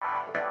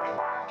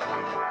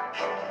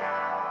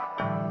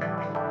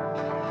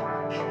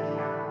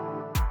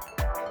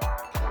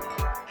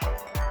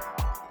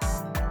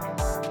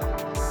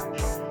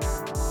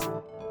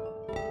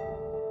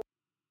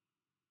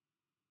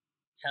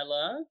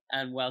Hello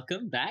and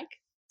welcome back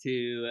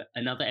to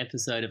another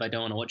episode of I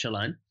Don't Want to Watch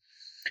Alone.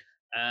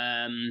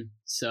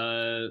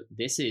 So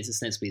this is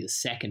ostensibly the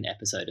second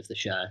episode of the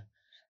show,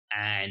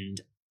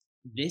 and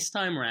this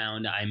time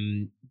around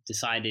I'm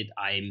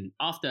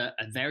after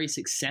a very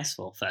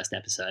successful first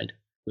episode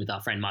with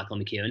our friend Michael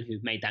McEwen, who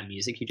made that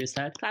music you just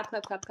heard. Clap,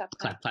 clap, clap, clap,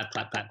 Clap, clap,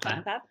 clap, clap,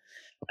 clap. clap.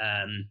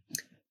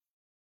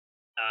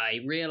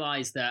 I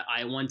realized that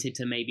I wanted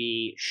to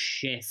maybe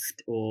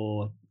shift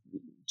or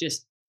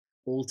just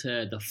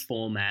alter the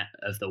format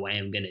of the way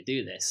I'm going to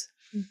do this.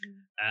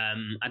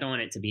 Mm-hmm. I don't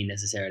want it to be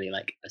necessarily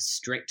like a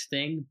strict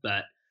thing,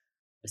 but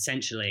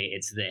essentially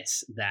it's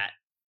this, that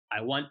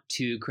I want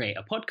to create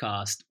a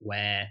podcast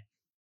where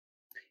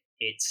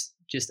it's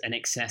just an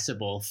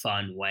accessible,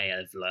 fun way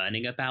of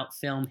learning about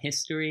film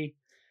history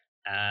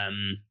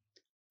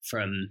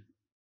from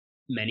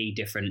many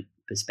different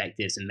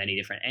perspectives and many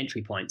different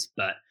entry points.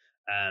 But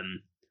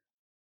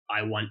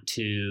I want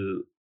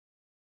to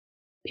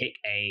pick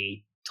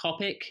a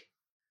topic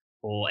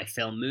or a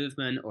film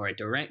movement or a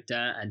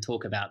director and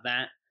talk about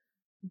that.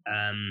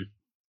 And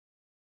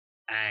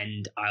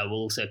I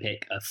will also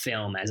pick a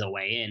film as a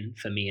way in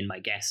for me and my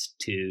guests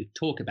to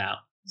talk about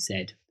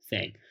said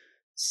thing.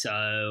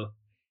 So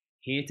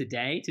here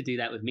today to do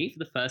that with me for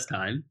the first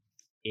time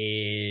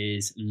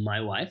is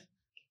my wife,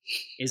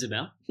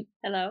 Isabel.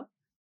 Hello.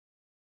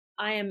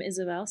 I am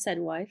Isabel, said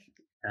wife.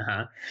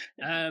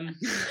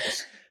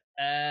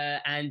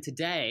 And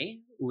today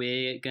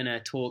we're going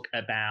to talk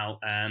about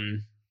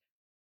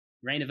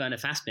Rainer Werner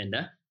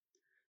Fassbinder,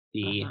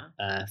 the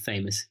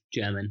famous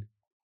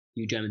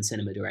new German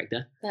cinema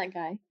director. That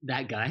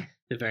guy,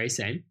 the very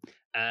same.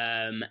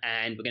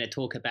 And we're going to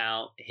talk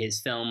about his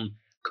film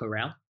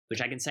Querelle,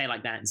 which I can say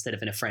like that instead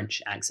of in a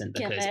French accent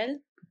because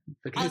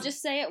I'll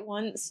just say it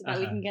once so that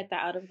we can get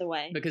that out of the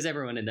way. Because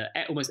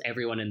almost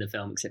everyone in the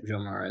film except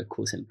Jean Moreau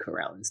calls him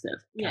Querelle instead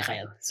of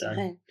Querelle. So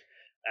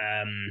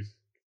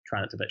try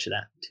not to butcher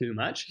that too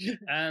much.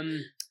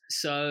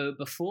 So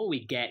before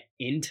we get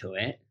into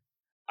it,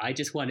 I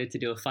just wanted to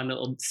do a fun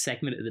little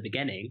segment at the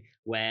beginning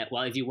where,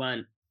 well, if you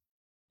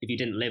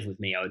didn't live with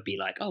me, I would be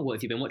like, oh, what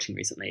have you been watching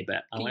recently?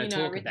 But I want to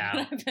talk about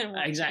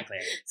exactly.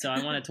 So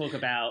I want to talk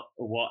about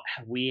what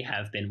we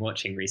have been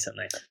watching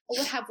recently.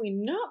 What have we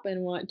not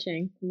been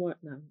watching? No,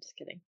 I'm just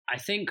kidding. I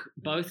think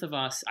both of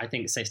us, I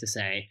think it's safe to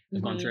say,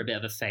 have gone through a bit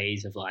of a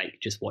phase of like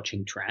just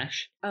watching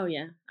trash. Oh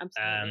yeah,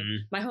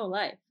 absolutely. My whole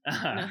life.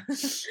 No.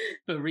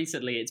 But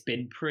recently it's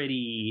been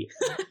pretty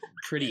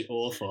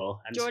awful.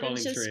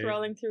 Jordan's just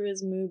scrolling through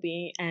his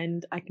movie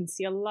and I can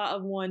see a lot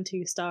of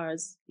 1-2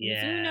 stars. Yeah.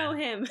 If you know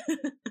him.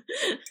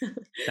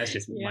 That's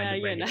just my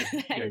regular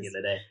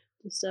day.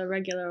 Just a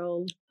regular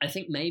old. I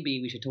think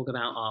maybe we should talk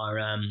about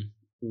our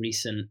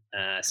recent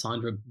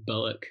Sandra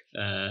Bullock.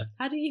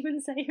 How do you even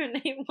say her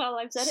name? Well,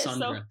 I've said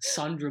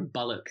Sandra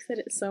Bullock. I've said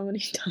it so many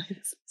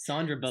times.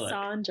 Sandra Bullock.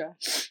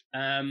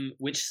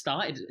 Which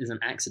started as an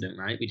accident,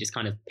 right? We just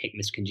kind of picked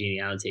Miss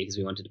Congeniality because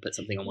we wanted to put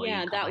something on one.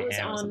 Yeah, that was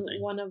on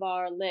one of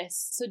our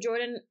lists. So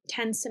Jordan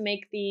tends to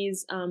make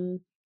these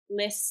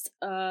lists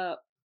that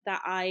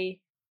I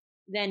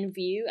then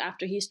view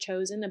after he's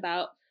chosen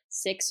about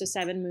 6 or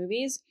 7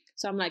 movies.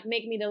 So I'm like,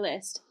 make me the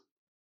list.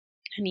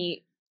 And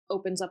he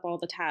opens up all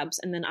the tabs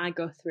and then I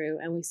go through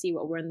and we see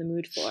what we're in the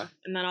mood for.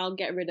 And then I'll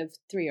get rid of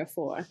 3 or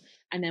 4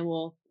 and then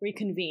we'll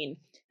reconvene.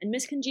 And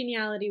Miss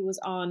Congeniality was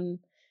on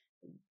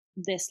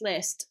this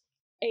list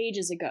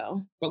ages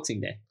ago.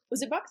 Boxing Day.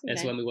 Was it Boxing Day?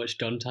 That's when we watched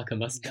John Tucker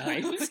Must Die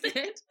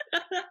instead.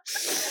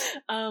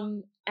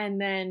 And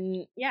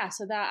then,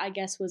 so that I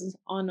guess was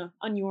on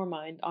your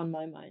mind, on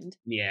my mind.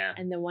 Yeah.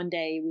 And then one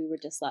day we were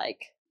just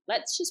like,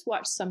 let's just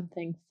watch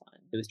something fun.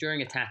 It was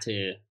during a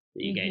tattoo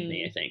that you gave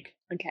me, I think.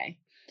 Okay.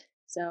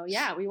 So,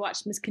 we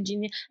watched Miss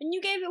Congeniality. And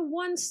you gave it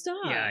 1 star.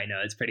 Yeah, I know.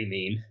 It's pretty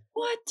mean.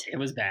 What? It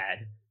was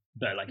bad.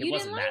 But, like, it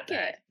wasn't that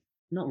bad.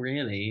 Not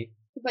really.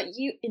 But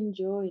you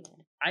enjoyed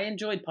it. I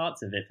enjoyed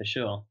parts of it, for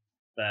sure.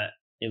 But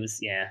it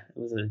was a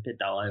bit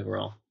dull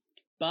overall.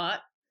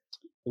 But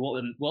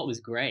what was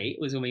great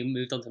was when we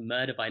moved on to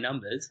Murder by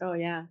Numbers. Oh,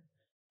 yeah.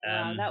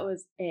 Wow, that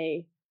was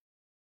a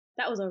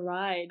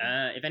ride.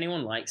 If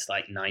anyone likes,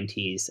 like,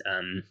 90s...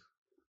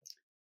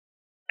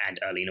 and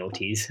early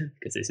noughties,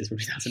 because this is from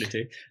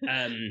 2002,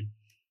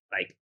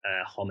 like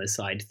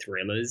homicide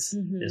thrillers.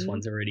 This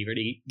one's a really,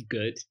 really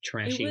good,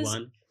 trashy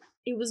one.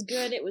 It was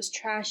good. It was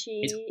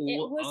trashy. It's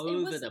all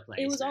over the place.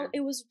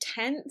 It was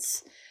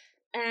tense,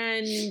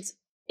 and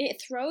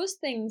it throws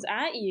things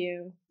at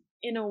you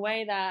in a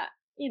way that,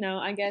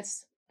 I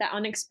guess that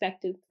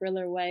unexpected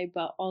thriller way,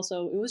 but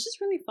also it was just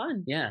really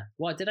fun. Yeah.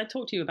 What did I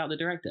talk to you about the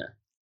director?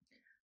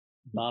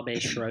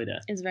 Barbet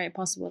Schroeder. It's very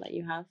possible that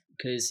you have,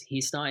 because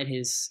he started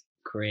his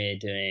career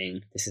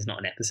doing, this is not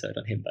an episode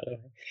on him, by the way,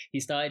 he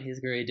started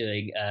his career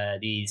doing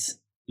these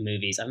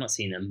movies, I've not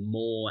seen them,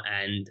 More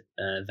and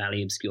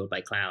Valley Obscured by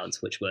Clouds,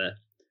 which were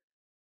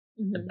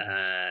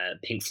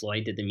Pink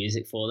Floyd did the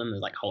music for them.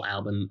 There's like a whole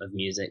album of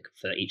music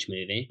for each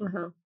movie.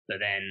 But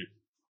then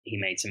he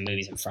made some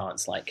movies in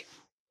France like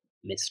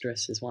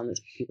Mistress is one that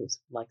people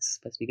like,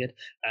 supposed to be good.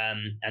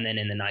 And then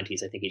in the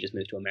 90s, I think he just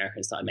moved to America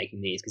and started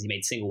making these because he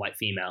made Single White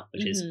Female,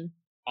 which is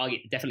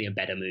definitely a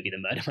better movie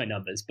than Murder by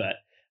Numbers, but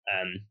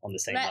on the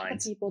same lines. Let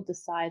the people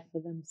decide for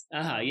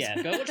themselves.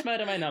 Yeah. Go watch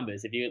Murder by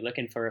Numbers if you're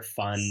looking for a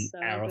fun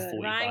hour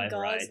 45 Ryan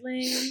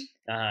Gosling,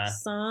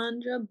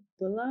 Sandra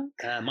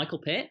Bullock, Michael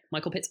Pitt.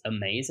 Michael Pitt's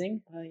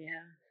amazing. Oh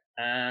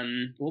yeah.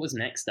 What was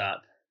next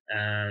up?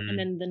 And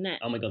then The Net.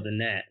 Oh my god, The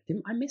Net.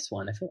 Didn't I miss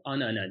one?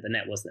 No, The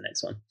Net was the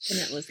next one. The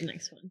Net was the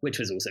next one, which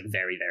was also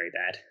very, very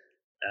bad.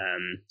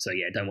 So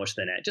yeah, don't watch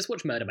The Net. Just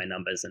watch Murder by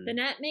Numbers. And The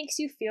Net makes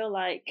you feel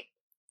like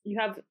you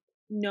have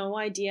no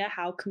idea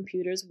how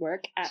computers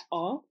work at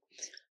all,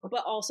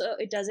 but also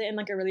it does it in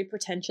like a really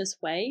pretentious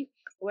way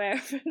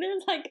where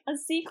there's like a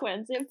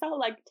sequence. It felt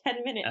like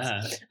 10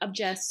 minutes of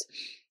just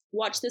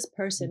watch this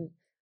person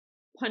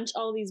punch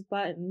all these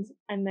buttons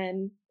and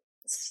then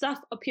stuff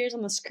appears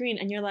on the screen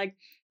and you're like,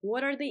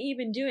 what are they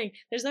even doing?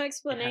 There's no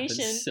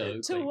explanation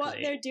to what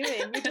they're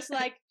doing. You're just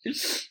like,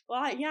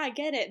 well, yeah, I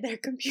get it. They're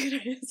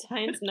computer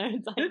science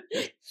nerds.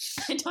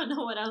 I don't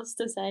know what else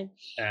to say.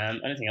 I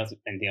don't think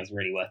anything else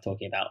really worth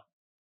talking about.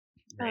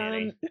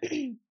 Really.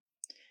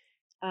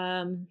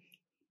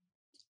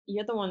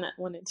 You're the one that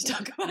wanted to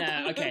talk about.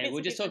 No, okay,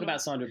 we'll just talk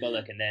about Sandra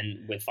Bullock and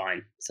then we're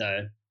fine.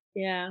 So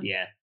yeah,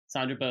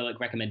 Sandra Bullock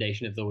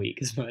recommendation of the week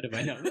is Murder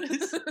by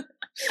Numbers.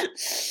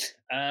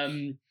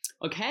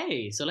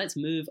 Okay, so let's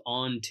move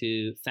on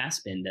to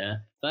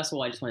Fassbinder. First of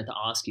all, I just wanted to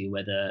ask you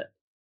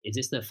is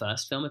this the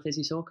first film of his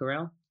you saw,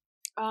 Carell?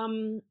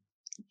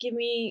 Give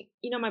me,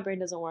 my brain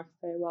doesn't work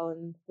very well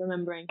in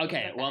remembering.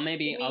 Okay, well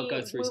maybe I'll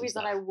go through movies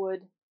some that I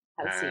would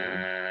have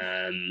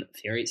seen.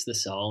 Fury Eats the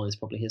Soul is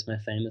probably his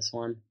most famous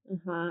one.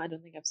 I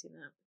don't think I've seen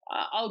that.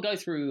 I'll go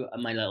through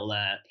my little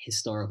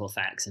historical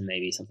facts and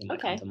maybe something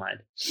might come to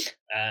mind.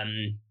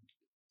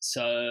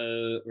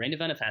 So Rainer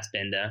Werner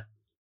Fassbinder,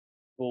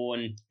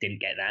 born, didn't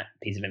get that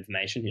piece of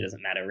information. It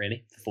doesn't matter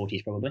really. The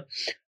 40s probably.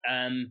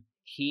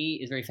 He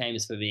is very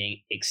famous for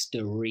being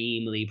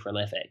extremely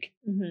prolific.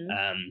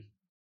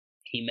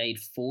 He made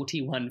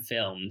 41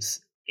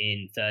 films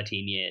in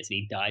 13 years and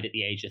he died at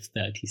the age of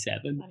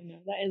 37. I know,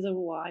 that is a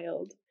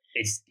wild.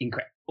 It's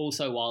incredible.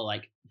 Also while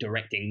like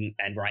directing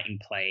and writing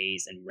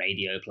plays and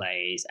radio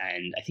plays,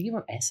 and I think he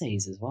wrote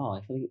essays as well.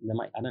 I feel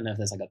like I don't know if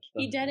there's like a...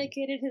 He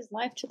dedicated his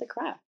life to the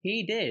craft.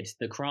 He did.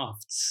 The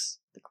crafts.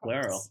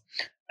 Plural.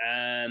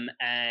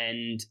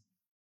 And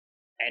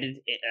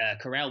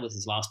Carell was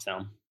his last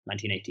film,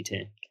 1982.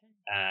 Okay.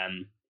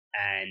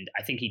 And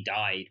I think he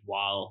died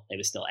while they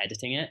were still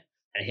editing it.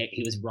 And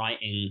he was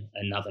writing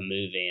another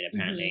movie, and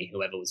apparently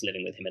whoever was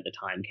living with him at the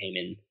time came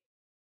in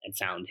and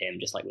found him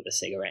just like with a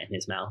cigarette in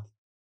his mouth,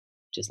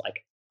 just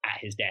like at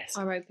his desk.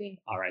 R.I.P.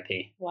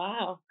 R.I.P.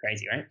 Wow.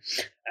 Crazy, right?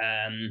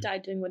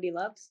 Died doing what he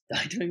loves.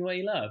 Died doing what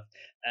he loved.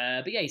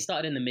 But yeah, he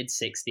started in the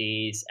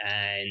mid-60s,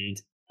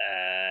 and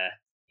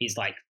he's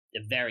like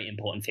a very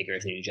important figure in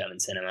new German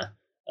cinema,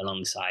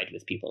 alongside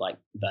with people like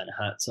Werner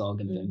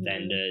Herzog and Wim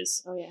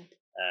Wenders. Oh, yeah.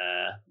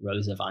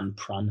 Rosa von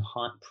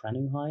Pranuheim.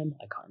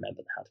 I can't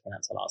remember how to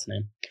pronounce her last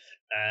name.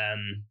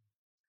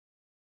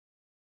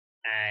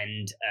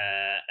 And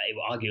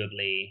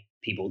arguably,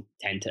 people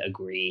tend to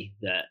agree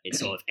that it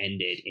sort of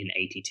ended in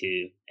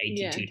 82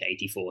 to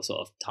 84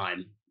 sort of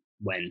time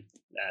when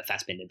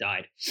Fassbinder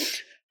died.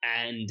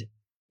 And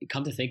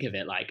come to think of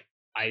it, like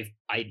I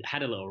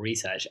had a little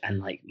research, and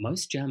like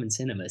most German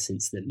cinema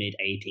since the mid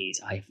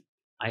 80s, I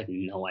have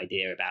no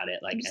idea about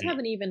it. Like, I just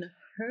haven't even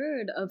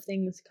heard of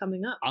things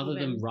coming up other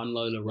than Run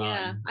Lola Run.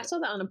 Yeah, I saw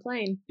that on a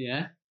plane.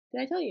 Yeah.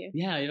 Did I tell you?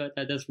 Yeah,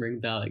 that does ring a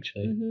bell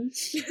actually.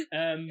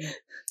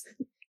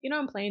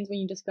 On planes when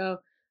you just go,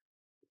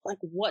 like,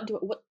 what do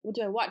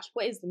I watch?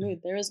 What is the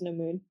mood? There is no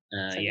mood.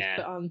 So yeah.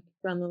 Just put on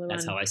Run Lola Run.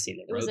 That's how I seen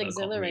it. It was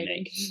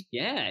exhilarating. Remake.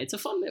 Yeah, it's a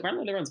fun. Run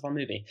Lola Run's a fun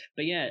movie.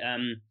 But yeah,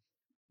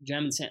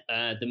 German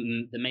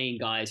the main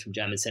guys from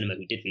German cinema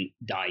who didn't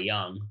die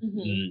young,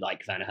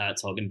 like Werner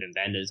Herzog and Wim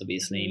Wenders,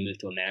 obviously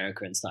moved to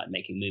America and started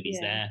making movies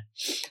there,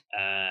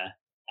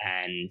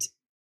 and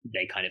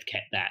they kind of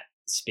kept that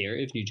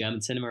spirit of new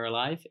German cinema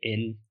alive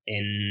in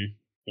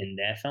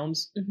their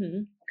films.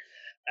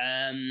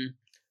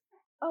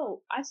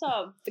 Oh, I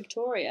saw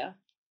Victoria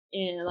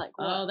in like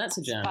that's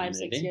a German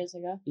 5-6 years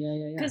ago.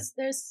 Yeah. Because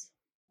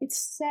it's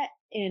set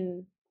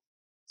in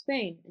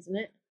Spain, isn't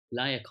it?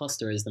 Laia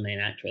Costa is the main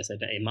actress. I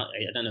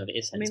don't know if it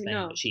is in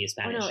Spain, but she is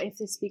Spanish. Oh no, if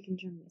they speak in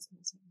German, it's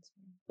not set in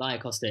Spain. Laia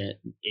Costa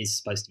is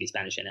supposed to be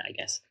Spanish in it, I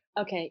guess.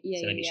 Okay,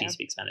 yeah, so maybe she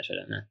speaks Spanish. I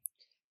don't know.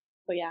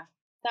 But yeah,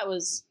 that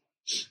was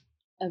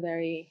a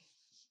very,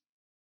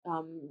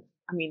 I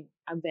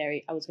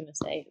was going to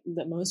say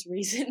the most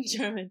recent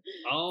German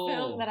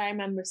film that I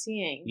remember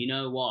seeing. You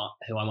know what?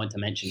 Who I want to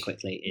mention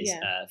quickly is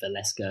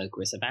Valeska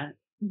Grisabach.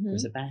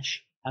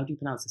 Grisabach. How do you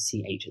pronounce the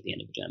CH at the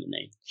end of a German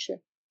name? Sure.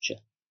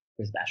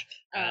 Grisabach.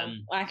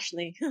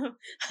 Actually,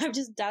 I've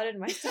just doubted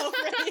myself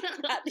really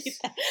badly.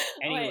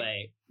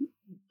 Anyway,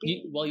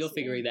 while you're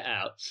figuring that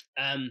out,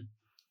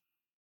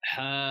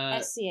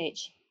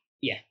 SCH.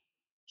 Yeah.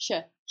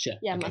 Sure. Sure.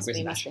 Yeah,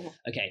 okay, must be.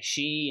 Okay,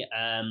 she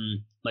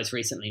most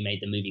recently made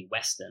the movie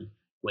Western,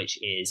 which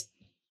is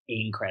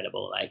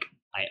incredible. Like,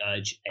 I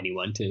urge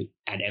anyone to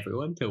and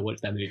everyone to watch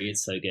that movie.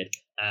 It's so good.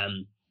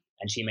 And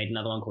she made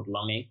another one called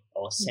Longing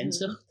or Sehnsucht.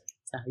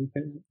 Is that how you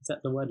pronounce it? Is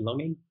that the word,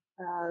 longing?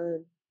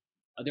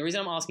 The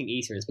reason I'm asking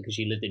Issa is because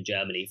she lived in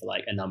Germany for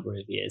like a number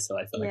of years, so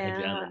I feel like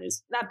her German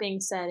is... That being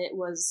said, it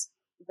was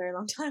a very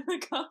long time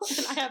ago,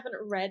 and I haven't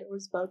read or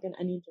spoken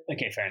any German.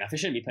 Okay, fair enough. I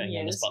shouldn't be putting you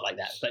on the spot like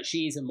that, but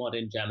she's a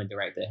modern German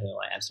director who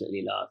I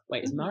absolutely love.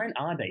 Wait, is Maren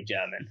Ade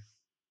German?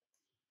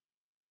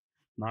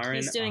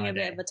 He's doing a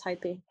bit of a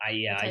typey.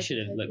 I should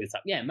have looked this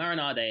up. Yeah, Maren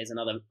Ade is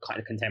another kind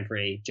of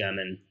contemporary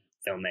German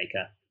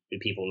filmmaker who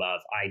people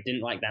love. I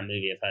didn't like that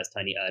movie of hers,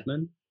 Tiny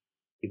Erdmann.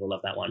 People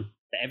love that one.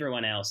 But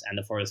everyone else, and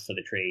The Forest for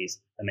the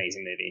Trees,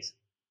 amazing movies.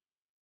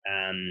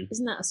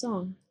 Isn't that a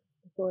song?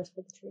 The Forest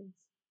for the Trees.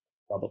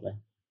 Probably.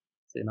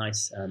 It's a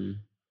nice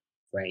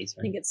phrase,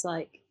 right? I think it's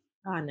like...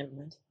 never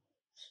mind.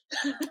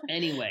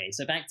 Anyway,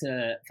 so back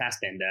to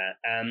Fassbinder.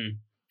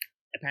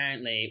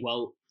 Apparently,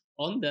 well,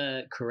 on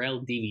the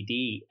Carell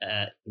DVD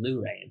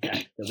Blu-ray, in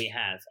fact, that we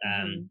have,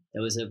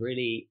 there was a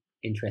really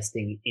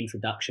interesting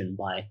introduction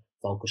by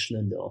Volker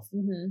Schlöndorff,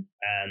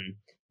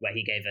 where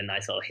he gave a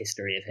nice little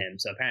history of him.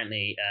 So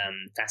apparently,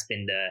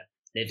 Fassbinder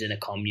lived in a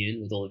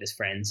commune with all of his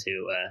friends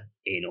who were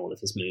in all of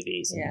his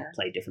movies and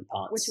played different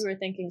parts. Which we were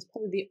thinking is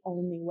probably the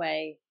only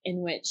way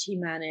in which he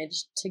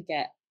managed to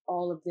get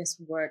all of this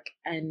work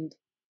and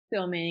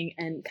filming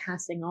and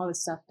casting, all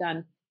this stuff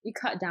done. You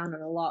cut down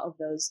on a lot of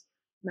those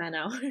man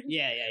hours.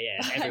 Yeah.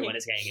 Everyone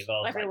is getting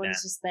involved.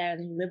 Everyone's just there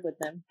and you live with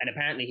them. And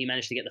apparently he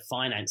managed to get the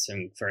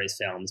financing for his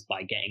films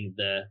by getting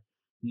the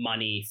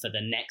money for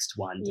the next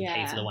one to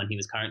pay for the one he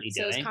was currently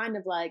doing. So it's kind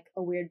of like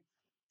a weird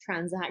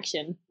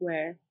transaction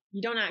where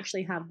you don't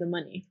actually have the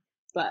money,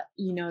 but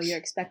you know you're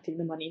expecting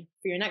the money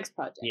for your next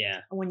project.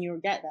 Yeah. And when you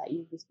get that,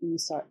 you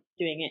start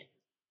doing it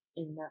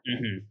in that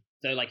way.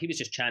 So like he was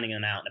just churning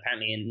them out. And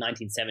apparently in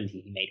 1970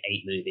 he made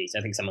 8 movies.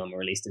 I think some of them were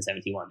released in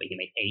 71, but he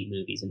made 8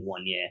 movies in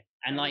 1 year.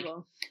 And like,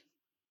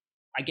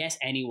 I guess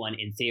anyone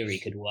in theory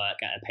could work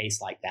at a pace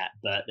like that,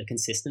 but the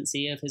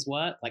consistency of his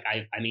work, like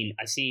I mean,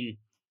 I've seen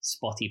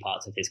spotty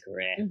parts of his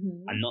career.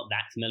 I'm not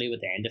that familiar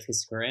with the end of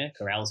his career.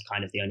 Carell's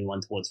kind of the only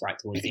one towards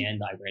the end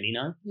that I really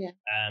know. Yeah.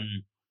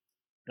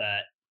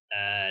 But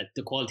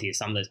the quality of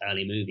some of those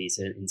early movies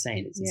are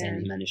insane. It's insane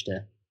he managed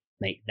to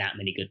make that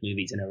many good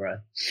movies in a row.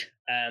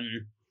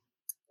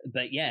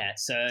 But yeah,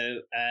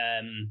 so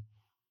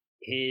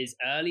his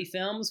early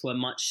films were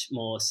much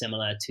more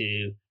similar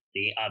to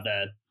the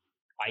other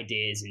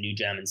ideas in New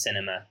German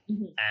cinema.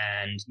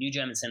 And New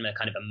German cinema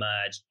kind of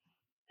emerged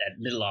a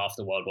little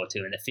after World War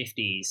II. In the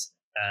 50s,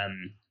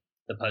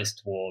 the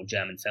post-war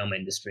German film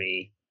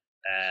industry,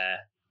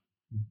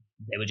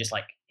 they were just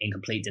like in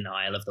complete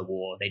denial of the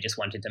war. They just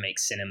wanted to make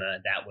cinema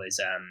that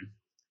was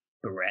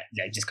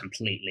just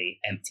completely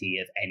empty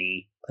of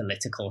any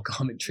political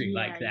commentary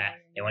like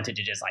that. They wanted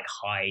to just like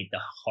hide the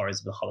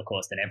horrors of the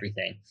Holocaust and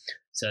everything.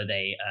 So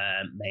they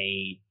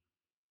made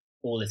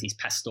all of these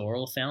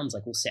pastoral films,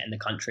 like all set in the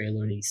country,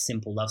 all really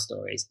simple love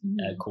stories,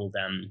 called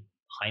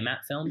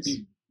Heimat films.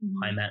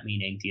 Heimat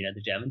meaning, do you know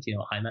the German? Do you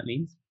know what Heimat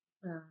means?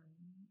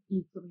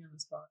 You put me on the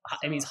spot.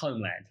 It means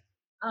homeland.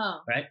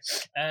 Oh. Right?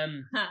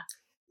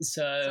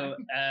 So,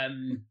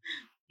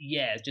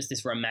 yeah, just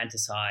this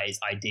romanticized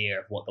idea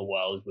of what the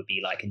world would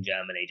be like in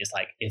Germany, just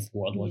like if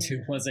World War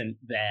II wasn't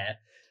there.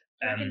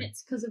 I reckon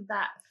it's because of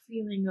that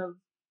feeling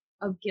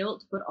of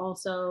guilt, but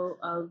also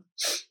of,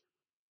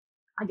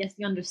 I guess,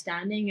 the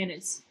understanding. And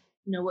it's,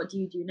 you know, what do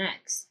you do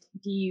next?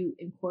 Do you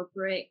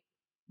incorporate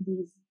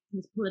this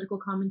political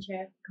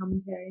commentary?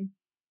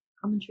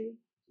 Do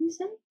you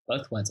say?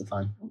 Both words are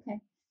fine.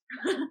 Okay.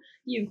 Do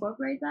you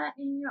incorporate that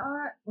in your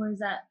art, or is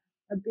that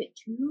a bit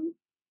too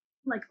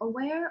like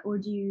aware, or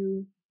do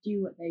you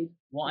do what they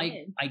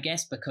did? I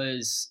guess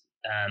because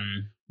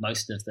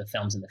most of the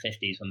films in the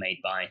 50s were made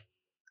by,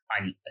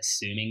 I'm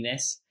assuming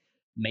this,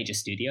 major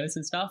studios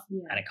and stuff,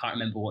 and I can't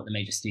remember what the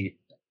major studio,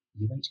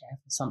 UHF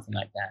or something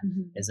like that.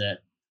 There's a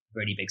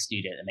really big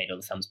studio that made all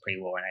the films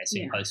pre-war and I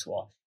assume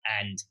post-war,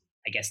 and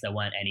I guess there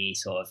wasn't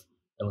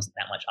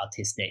that much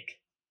artistic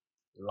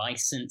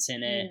license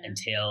in it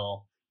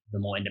until the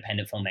more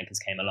independent filmmakers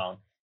came along.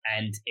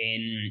 And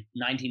in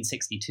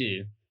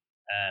 1962,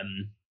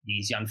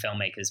 these young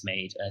filmmakers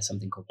made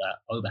something called the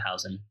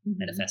Oberhausen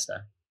Manifesto.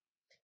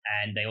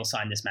 And they all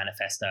signed this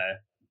manifesto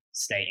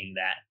stating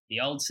that the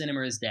old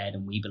cinema is dead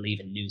and we believe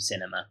in new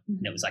cinema.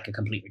 And it was like a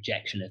complete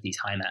rejection of these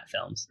Heimat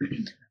films.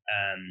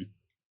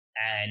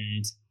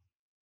 And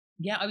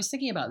yeah, I was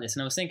thinking about this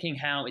and I was thinking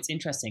how it's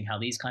interesting how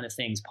these kind of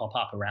things pop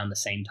up around the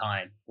same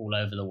time all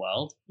over the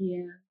world.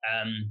 Yeah.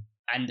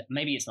 And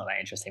maybe it's not that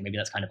interesting. Maybe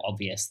that's kind of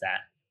obvious that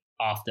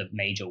after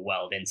major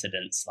world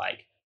incidents,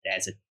 like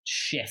there's a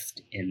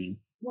shift in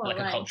a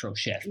cultural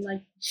shift.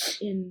 Like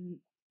in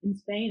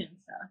Spain and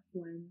stuff,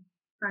 when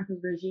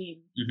Franco's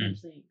regime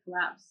essentially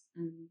collapsed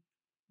and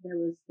there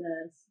was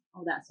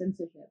all that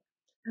censorship.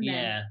 And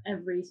then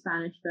every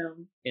Spanish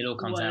film, it all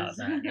comes out of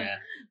that. Yeah,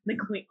 the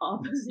complete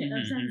opposite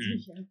of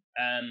censorship.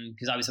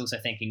 Because I was also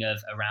thinking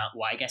of about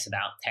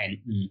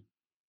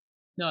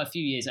a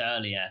few years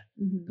earlier,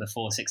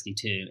 before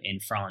 62 in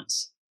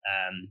France.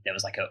 There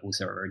was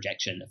also a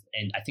rejection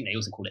and I think they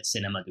also called it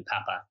Cinema du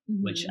Papa,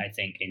 which I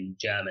think in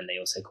German they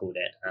also called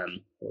it.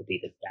 What would be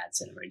the dad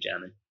cinema in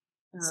German?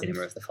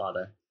 Cinema of the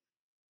father.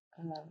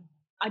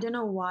 I don't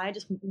know why. I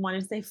just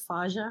wanted to say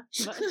Faja,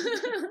 but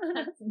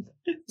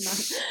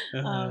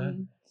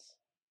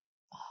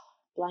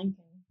blanking.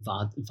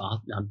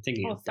 I'm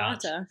thinking of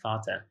Dutch.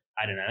 Vater.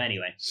 I don't know.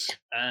 Anyway,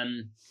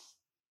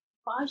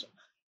 Faja.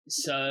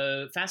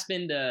 So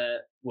Fassbinder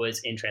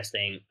was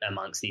interesting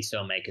amongst these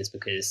filmmakers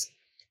because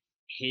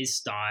his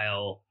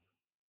style,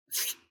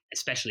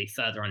 especially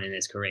further on in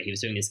his career, he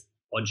was doing this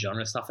odd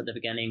genre stuff at the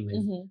beginning.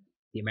 With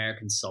The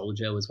American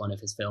Soldier was one of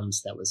his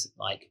films that was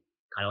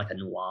kind of like a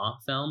noir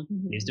film.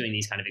 He was doing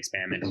these kind of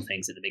experimental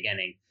things at the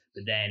beginning,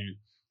 but then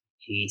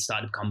he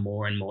started to become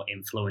more and more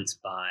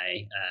influenced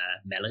by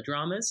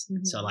melodramas.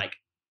 So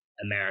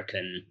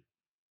American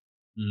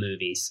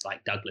movies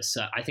like Douglas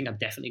Sirk. I think I'm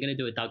definitely going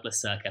to do a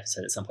Douglas Sirk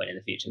episode at some point in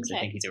the future because I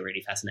think he's a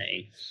really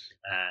fascinating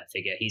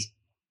figure. He's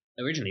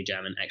originally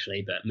German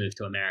actually, but moved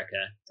to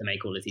America to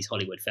make all of these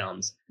Hollywood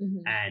films.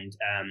 And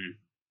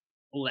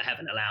All That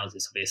Heaven Allows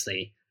is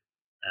obviously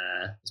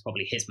it's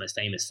probably his most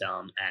famous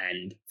film,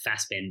 and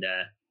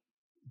Fassbinder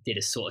did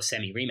a sort of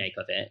semi-remake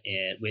of it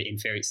with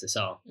Infuriates the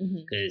Soul,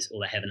 because All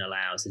That Heaven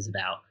Allows is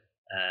about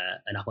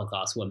an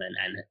upper-class woman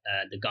and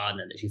the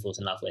gardener that she falls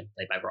in love with,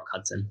 played by Rock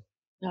Hudson.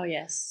 Oh,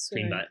 yes.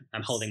 Dreamboat.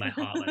 I'm holding my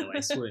heart, by the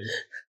way, swoon.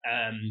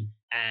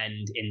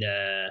 And in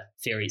the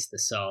Infuriates the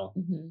Soul,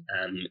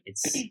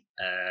 it's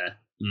a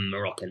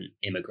Moroccan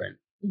immigrant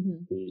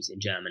who's in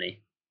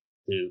Germany,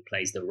 who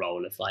plays the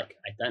role of I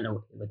don't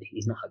know whether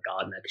he's not her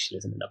gardener because she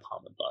lives in an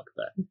apartment block,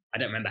 but I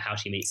don't remember how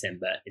she meets him,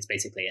 but it's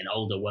basically an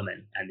older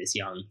woman and this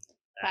young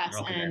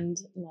Moroccan and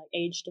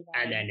age divide.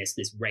 And then there's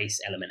this race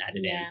element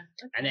added in.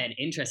 Okay. And then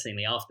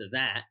interestingly after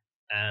that,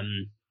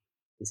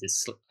 this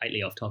is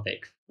slightly off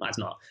topic. Well, it's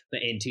not.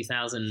 But in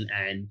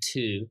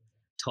 2002,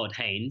 Todd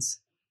Haynes,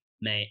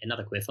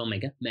 another queer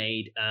filmmaker,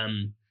 made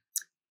All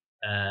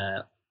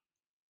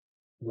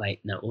I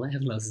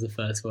Have Lost is the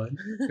first one.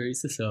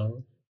 Infuriates the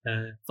Soul.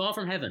 Far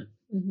From Heaven.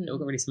 They all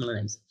got really similar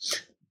names.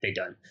 They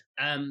don't.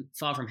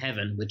 Far From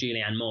Heaven with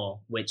Julianne Moore,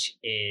 which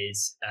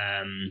is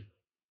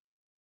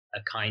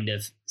a kind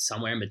of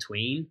somewhere in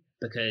between,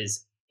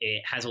 because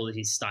it has all of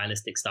these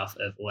stylistic stuff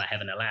of All That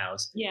Heaven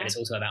Allows. Yeah. And it's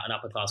also about an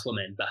upper class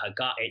woman, but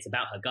it's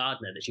about her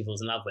gardener that she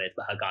falls in love with,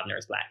 but her gardener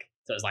is black.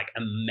 So it's like a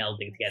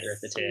melding together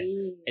of the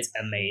two. It's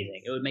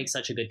amazing. It would make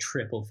such a good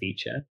triple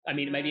feature. I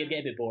mean, maybe it'd get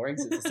a bit boring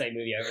since it's the same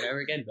movie over and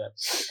over again, but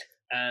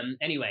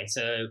anyway,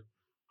 so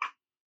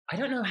I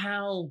don't know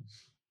how.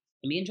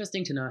 It'd be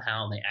interesting to know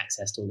how they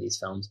accessed all these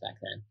films back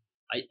then.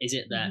 Is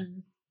it that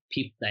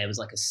there was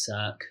like a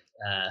Cirque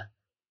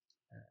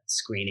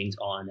screenings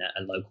on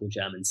a local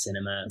German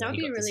cinema? That would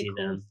be a really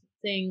cool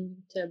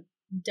thing to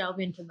delve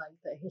into, like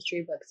the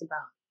history books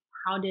about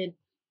how did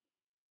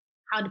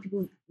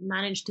people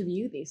manage to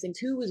view these things?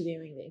 Who was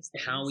viewing these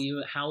things?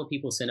 How were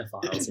people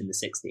cinephiles in the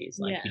 60s?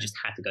 You just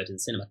had to go to the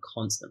cinema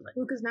constantly.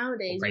 Well, because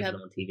nowadays you have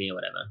them on TV or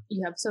whatever.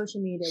 You have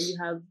social media, you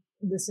have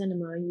the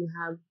cinema, you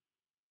have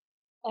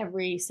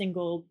every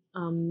single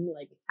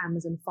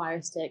Amazon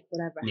Fire Stick,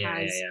 whatever,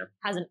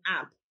 has an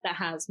app that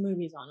has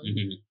movies on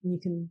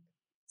them.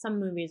 Some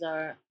movies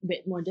are a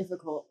bit more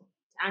difficult to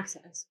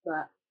access,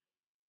 but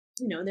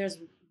there's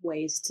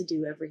ways to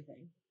do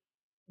everything.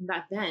 And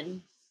back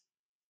then,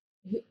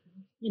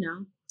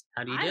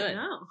 how do you do it?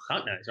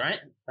 God knows, right?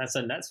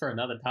 That's for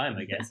another time,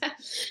 I guess.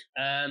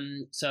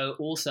 So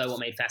also what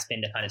made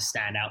Fassbinder kind of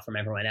stand out from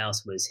everyone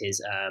else was his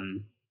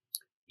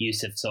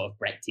use of sort of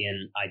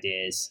Brechtian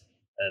ideas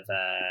of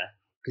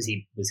because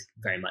he was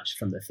very much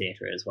from the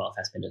theatre as well.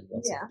 Fassbinder was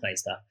also play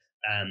stuff.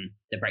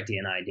 The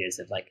Brechtian ideas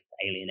of like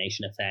the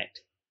alienation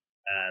effect,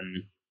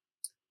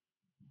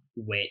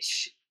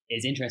 which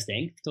is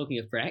interesting. Talking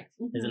of Brecht,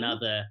 there's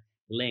another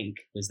link.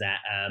 Was that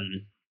I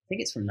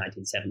think it's from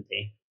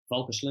 1970.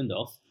 Volker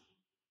Schlundorf,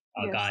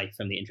 our guy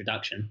from the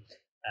introduction,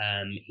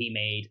 he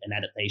made an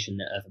adaptation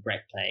of a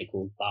Brecht play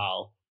called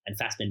Baal, and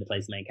Fassbinder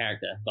plays the main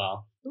character,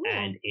 Baal,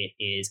 and it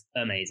is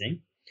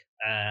amazing.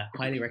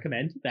 Highly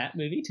recommend that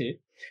movie too.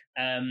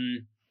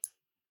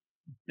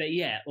 But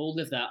yeah, all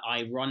of the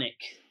ironic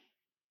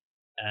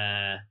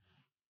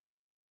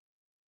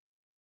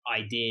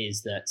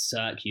ideas that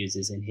Cirque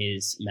uses in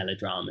his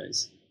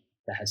melodramas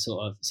that has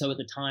so at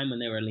the time when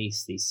they were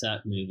released, these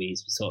Cirque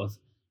movies were sort of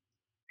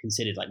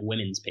considered like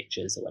women's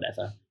pictures or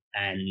whatever,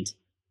 and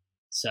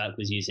Cirque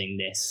was using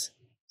this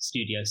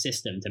studio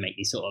system to make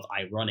these sort of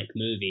ironic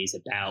movies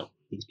about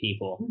these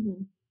people,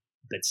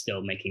 but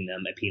still making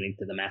them appealing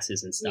to the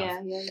masses and stuff.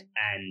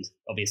 And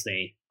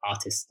obviously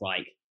artists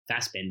like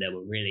Fassbinder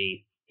were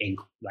really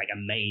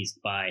amazed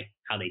by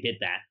how they did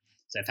that.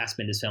 So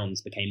Fassbinder's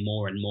films became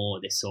more and more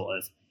this sort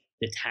of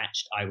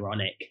detached,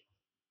 ironic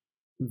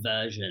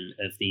version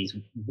of these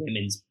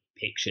women's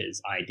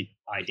pictures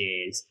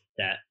ideas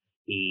that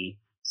he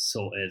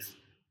sort of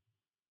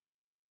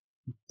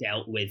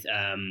dealt with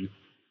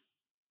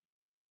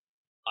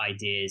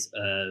ideas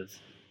of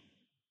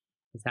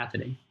what's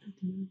happening.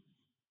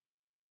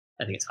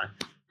 I think it's fine.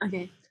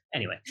 Okay.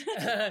 Anyway.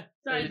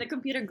 Sorry, the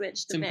computer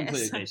glitched a bit. Some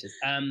computer glitches.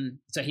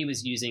 So he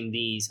was using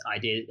these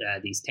ideas,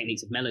 these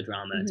techniques of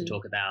melodrama to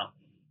talk about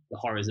the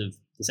horrors of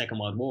the Second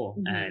World War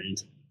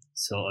and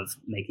sort of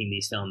making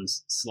these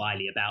films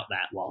slyly about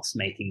that whilst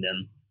making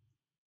them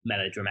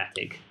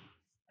melodramatic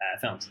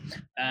films.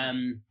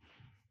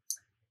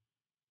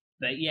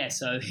 But yeah,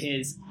 so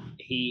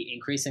he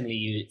increasingly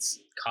used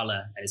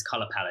color, and his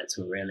color palettes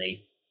were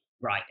really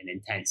bright and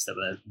intense, that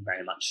were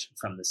very much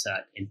from the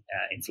Sirk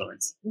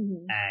influence.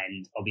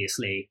 And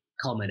obviously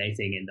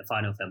culminating in the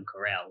final film,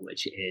 Querelle,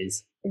 which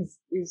is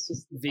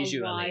just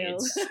visually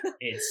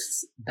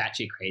it's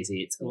batshit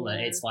crazy. It's all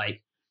it's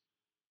like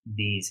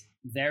these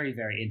very,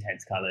 very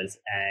intense colors.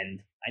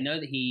 And I know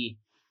that he,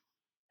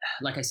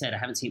 like I said, I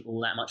haven't seen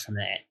all that much from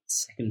the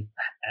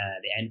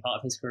end part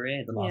of his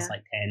career, the last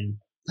 10.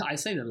 I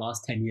say the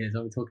last 10 years.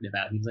 I'm talking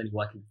about he was only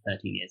working for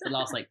 13 years. The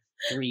last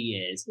 3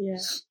 years. Yeah.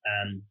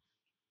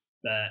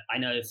 But I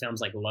know films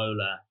like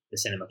Lola, the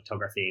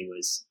cinematography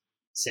was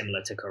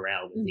similar to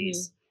Querelle with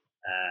these.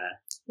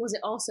 Was it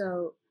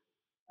also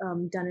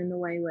done in a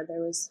way where there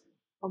was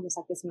almost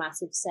like this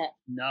massive set?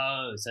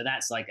 No, so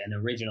that's like an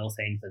original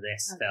thing for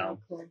this film,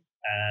 cool.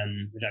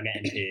 Which I'll get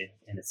into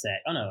in a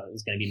sec. Oh no, it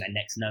was going to be my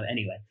next note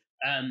anyway.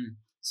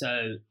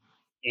 So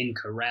in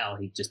Querelle,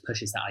 he just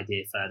pushes that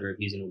idea further of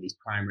using all these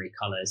primary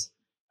colors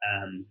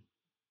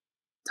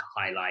to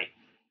highlight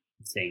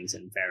things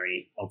in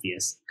very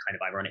obvious kind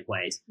of ironic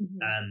ways.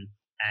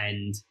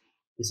 And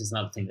this is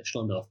another thing that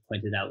Schlondorf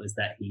pointed out, was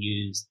that he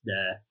used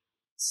the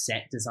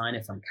set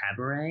designer from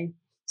Cabaret.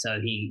 So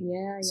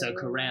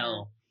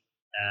Querelle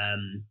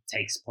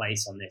takes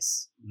place on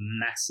this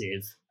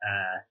massive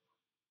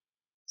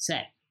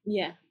set.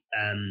 Yeah.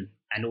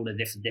 And all the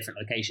different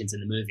locations in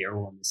the movie are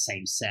all on the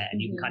same set,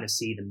 and you can kind of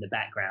see them, the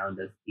background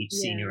of each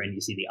scenery, and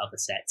you see the other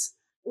sets.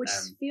 Which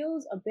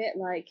feels a bit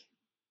like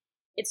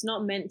it's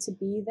not meant to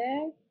be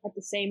there. At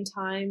the same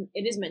time,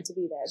 it is meant to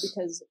be there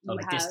because you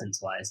have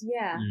distance-wise.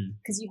 Yeah,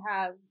 because you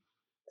have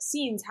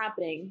scenes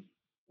happening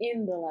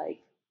in the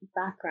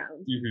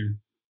background,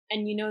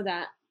 and you know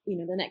that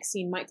the next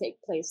scene might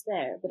take place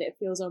there, but it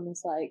feels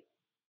almost like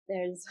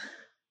there's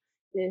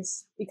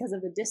this because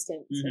of the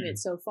distance and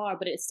it's so far,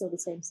 but it's still the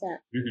same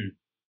set.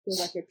 Feels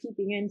like you're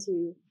peeping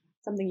into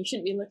something you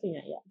shouldn't be looking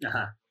at yet.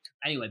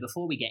 Anyway,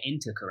 before we get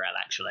into Querelle,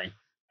 actually,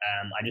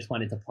 I just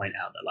wanted to point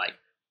out that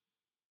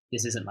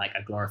this isn't like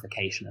a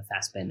glorification of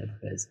Fassbinder,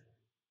 because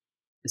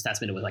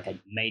Fassbinder was like a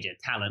major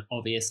talent,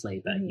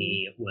 obviously, but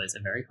he was a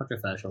very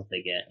controversial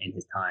figure in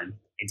his time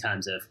in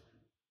terms of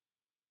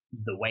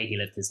the way he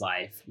lived his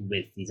life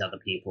with these other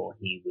people.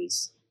 He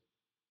was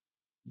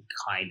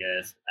kind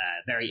of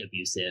very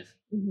abusive.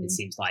 It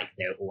seems like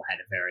they all had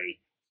a very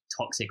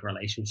toxic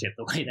relationship,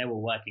 the way they were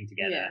working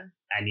together.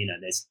 And he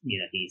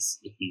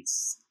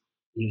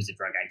was a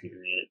drug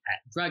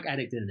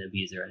addict and an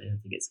abuser. And I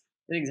think it's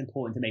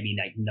important to maybe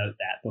note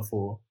that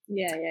before.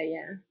 Yeah.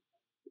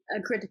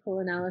 A critical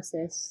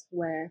analysis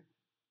where.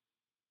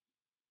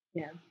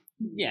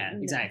 Yeah,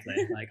 exactly.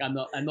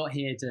 I'm not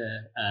here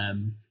to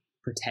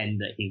pretend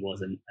that he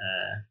wasn't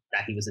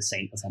that he was a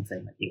saint or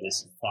something. He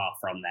was far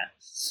from that.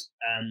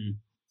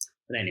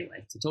 But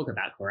anyway, to talk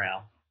about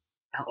Querelle.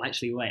 Oh,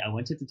 actually, wait. I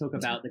wanted to talk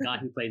about the guy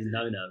who plays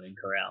Nono in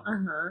Querelle.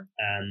 Remember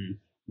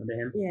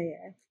him?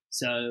 Yeah.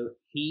 So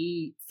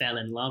he fell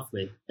in love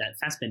with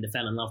Fassbinder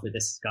fell in love with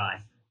this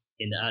guy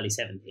in the early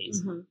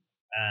 70s.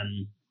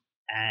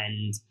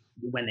 And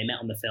when they met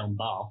on the film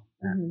Bar,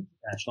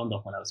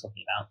 Schlondorf, one I was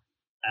talking about,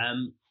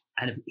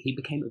 and he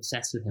became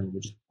obsessed with him and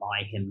would just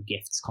buy him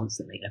gifts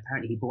constantly. And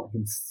apparently he bought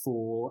him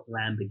 4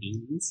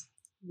 Lamborghinis.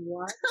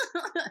 What?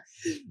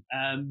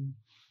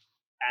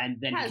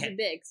 And then that's a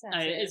bit excessive.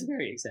 It's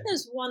very excessive.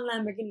 There's 1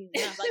 Lamborghini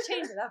now.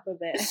 Change it up a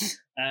bit.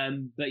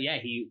 But yeah,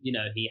 he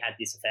had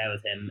this affair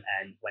with him,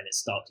 and when it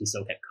stopped, he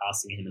still kept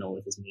casting him in all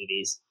of his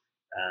movies.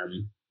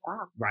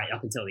 Wow. Right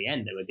up until the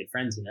end, they were good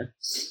friends,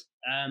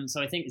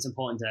 So I think it's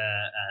important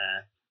to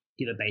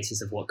give a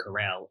basis of what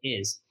Querelle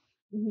is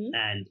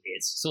and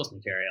its source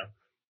material.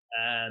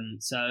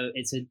 So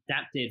it's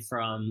adapted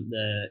from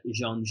the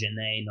Jean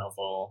Genet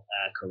novel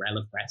Querelle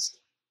of Brest.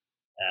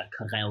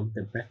 Querelle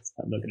de Brest.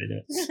 I'm not going to do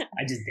it.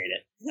 I just did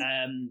it.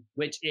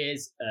 Which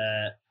is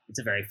it's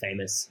a very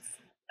famous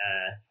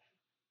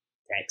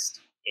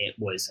text. It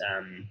was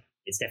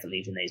it's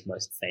definitely Genet's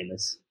most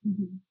famous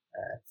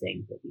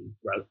thing that he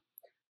wrote.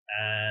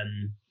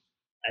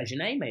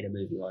 Genet made a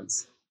movie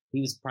once. He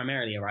was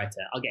primarily a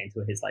writer. I'll get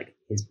into his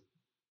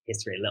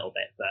history a little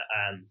bit, but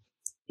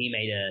he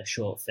made a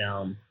short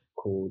film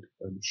called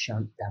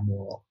Chant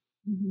d'amour,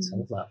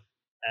 Song of Love.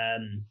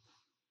 And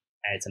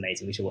it's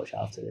amazing. We should watch it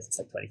after this. It's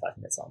 25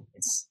 minutes long.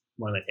 It's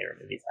one of my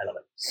favorite movies. I love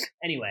it.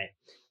 Anyway,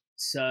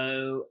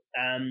 so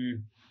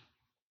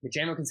the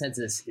general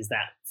consensus is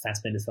that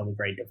Fassbinder's film is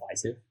very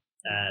divisive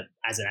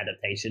as an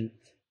adaptation,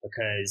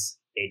 because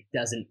it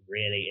doesn't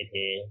really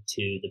adhere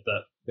to the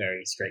book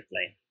very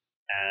strictly.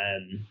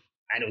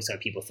 And also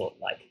people thought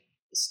like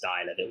the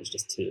style of it was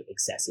just too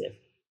excessive.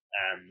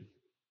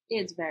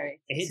 It's very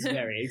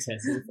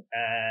excessive.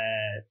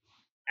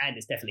 And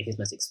it's definitely his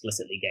most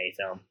explicitly gay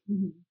film,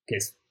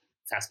 because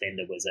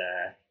Fassbinder was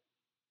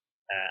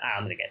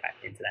I'm going to get back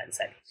into that in a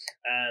sec.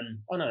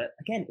 Oh no,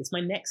 again, it's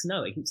my next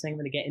note. I keep saying I'm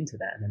going to get into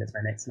that, and then it's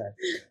my next note.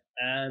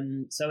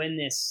 So in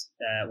this,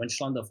 when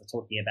Schlondorf was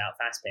talking about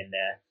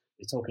Fassbinder,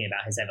 he was talking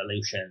about his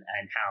evolution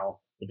and how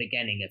the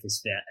beginning of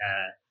his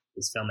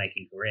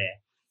filmmaking career,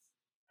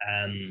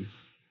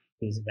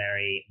 he was a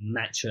very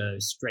macho,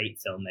 straight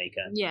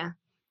filmmaker. Yeah.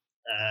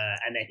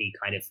 And then he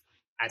kind of,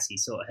 as he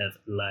sort of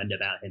learned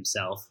about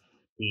himself,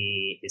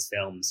 his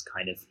films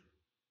kind of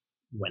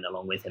went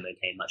along with him and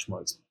became much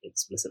more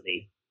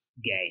explicitly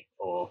gay,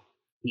 or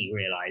he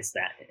realized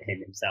that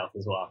in himself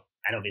as well.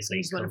 And obviously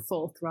he just went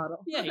full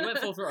throttle. Yeah, he went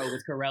full throttle,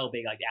 with Carell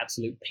being like the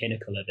absolute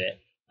pinnacle of it.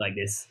 Like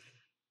this,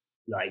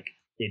 like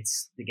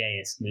it's the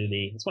gayest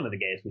movie. It's one of the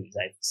gayest movies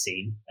I've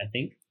seen, I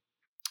think.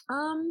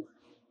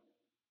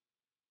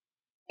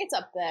 It's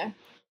up there.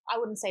 I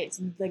wouldn't say it's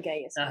the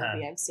gayest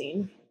movie I've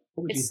seen.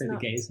 What would you say the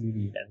gayest movie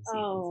you've ever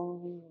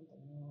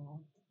seen?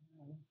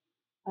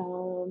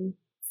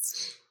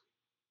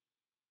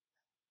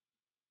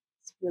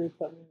 It's really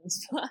put me on the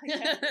spot.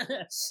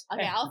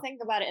 Okay, I'll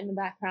think about it in the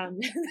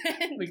background.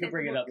 We can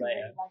bring it up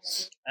later.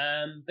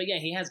 But yeah,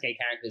 he has gay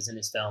characters in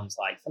his films,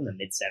 like from the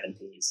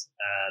mid-70s.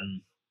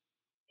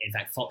 In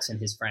fact, Fox and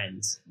His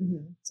Friends.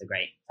 It's a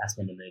great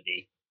Fassbinder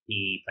movie.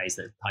 He plays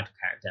the title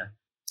character,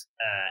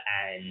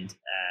 and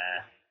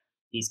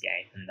he's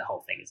gay, and the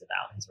whole thing is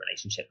about his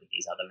relationship with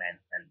these other men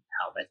and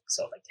how they're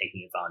sort of like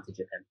taking advantage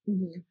of him.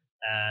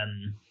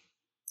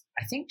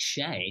 I think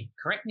Shay,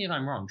 correct me if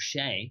I'm wrong,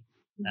 Shay,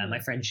 my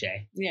friend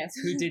Shay, yes,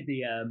 who did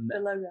the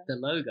the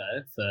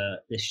logo for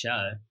this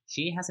show,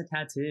 she has a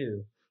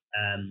tattoo.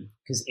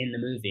 Because in the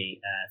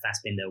movie,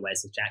 Fassbinder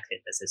wears a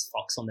jacket that says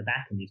Fox on the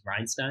back and these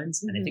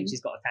rhinestones, and I think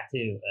she's got a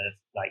tattoo of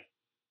like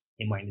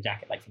him wearing the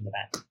jacket like from the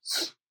back.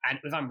 And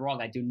if I'm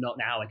wrong, I do not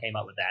know how I came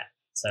up with that.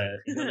 So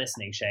if you're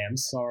listening, Shay, I'm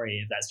sorry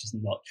if that's just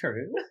not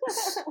true.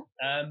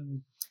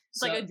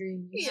 It's like a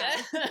dream. Yeah.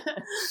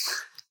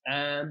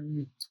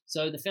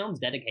 So the film's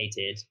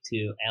dedicated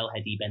to El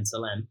Hadi Ben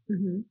Salem,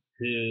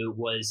 who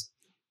was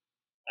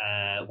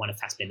one of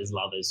Fassbinder's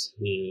lovers,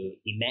 who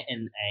he met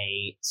in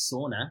a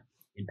sauna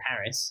in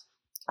Paris.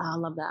 Oh, I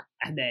love that.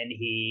 And then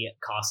he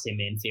cast him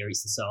in Fear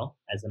Eats the Soul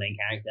as the main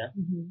character.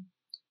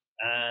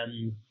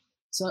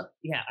 So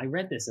yeah, I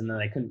read this and then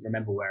I couldn't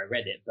remember where I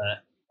read it,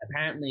 but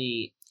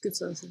apparently... Good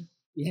sourcing.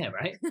 Yeah,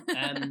 right?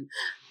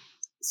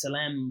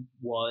 Salem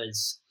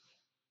was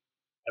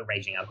a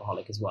raging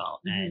alcoholic as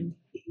well, and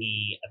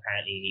he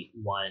apparently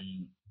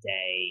one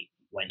day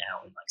went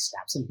out and like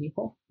stabbed some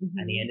people,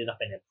 and he ended up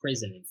in a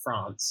prison in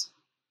France,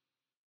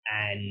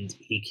 and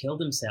he killed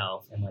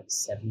himself in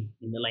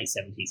in the late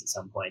 70s at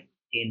some point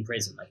in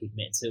prison, like he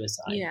committed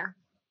suicide. Yeah.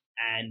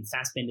 And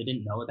Fassbinder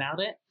didn't know about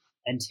it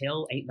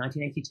until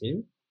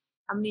 1982.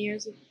 How many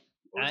years?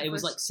 It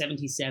was like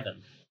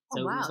 77.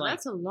 So wow,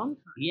 that's a long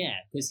time. Yeah,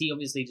 because he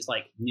obviously just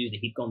like knew that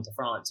he'd gone to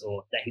France,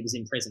 or that he was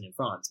in prison in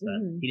France,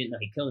 but he didn't know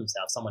he killed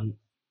himself. Someone,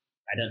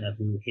 I don't know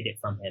who hid it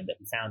from him, but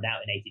he found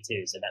out in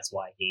 82, so that's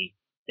why he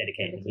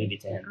dedicated the movie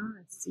to him. Ah,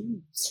 I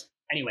see.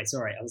 Anyway,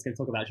 sorry, I was going to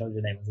talk about Jean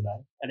Genet, wasn't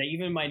I? And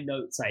even in my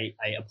notes, I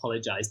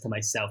apologized to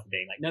myself for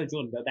being like, no,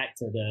 Jordan, go back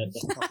to the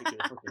topic you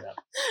were talking about.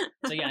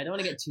 So yeah, I don't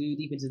want to get too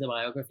deep into the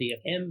biography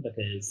of him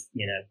because,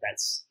 you know,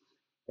 that's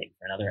I think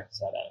for another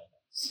episode. I don't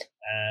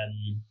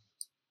know.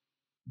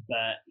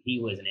 But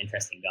he was an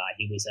interesting guy.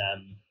 He was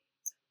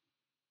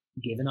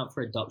given up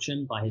for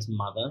adoption by his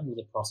mother, who was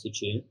a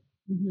prostitute,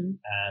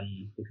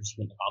 because she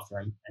couldn't look after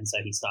him. And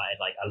so he started,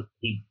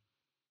 he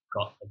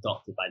got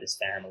adopted by this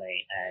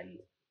family, and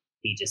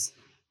he just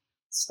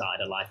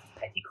started a life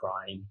of petty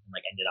crime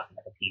and, ended up in,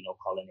 a penal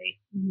colony.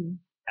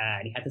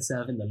 And he had to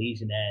serve in the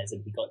Legionnaires,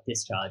 and he got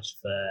discharged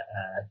for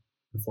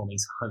performing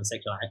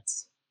homosexual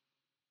acts.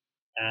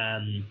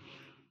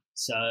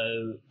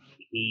 So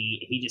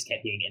he just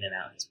kept being in and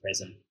out of his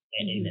prison,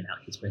 in and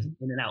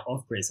out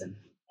of prison,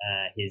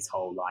 his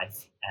whole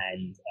life,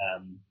 and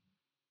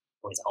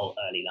his whole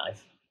early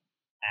life.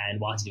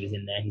 And whilst he was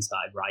in there, he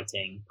started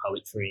writing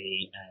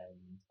poetry,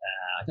 and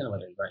I don't know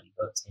whether he wrote any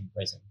books in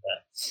prison,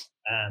 but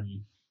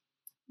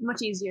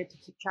much easier to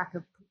keep track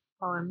of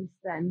poems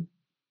than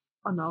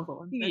a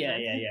novel.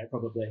 Yeah,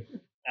 probably.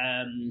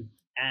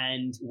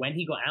 And when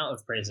he got out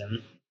of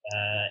prison,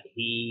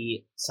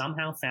 he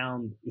somehow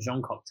found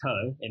Jean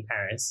Cocteau in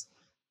Paris.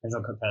 And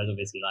Jean Cocteau is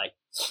obviously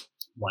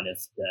one of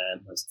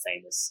the most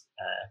famous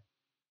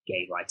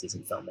gay writers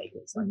and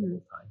filmmakers of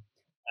all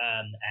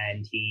time.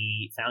 And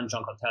he found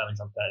Jean Cocteau, and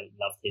Jean Cocteau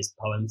loved his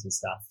poems and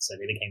stuff, so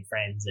they became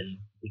friends, and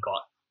he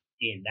got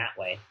in that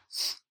way.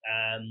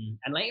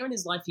 And later in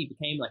his life, he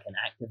became an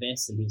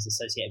activist, and he was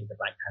associated with the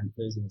Black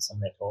Panthers and some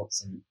of their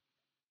talks in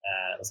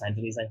Los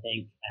Angeles, I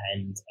think.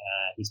 And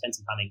he spent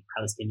some time in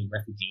Palestinian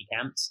refugee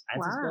camps.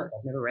 As his book.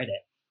 I've never read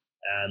it.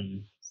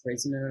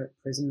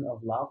 Prison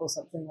of Love or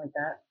something like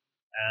that,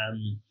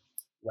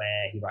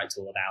 where he writes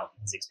all about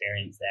his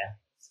experience there.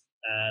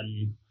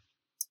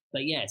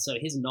 But yeah, so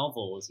his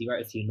novels, he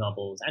wrote a few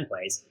novels and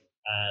plays,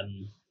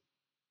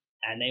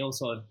 and they all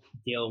sort of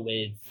deal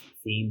with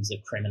themes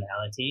of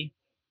criminality.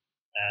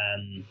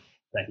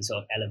 But he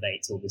sort of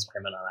elevates all these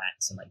criminal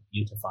acts and like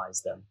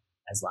beautifies them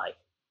as like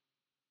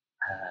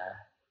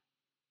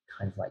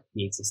kind of like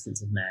the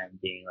existence of man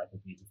being like a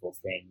beautiful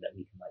thing that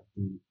we can like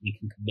do. We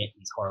can commit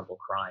these horrible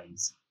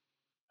crimes,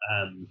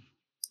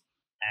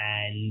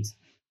 and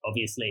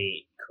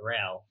obviously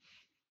Carell,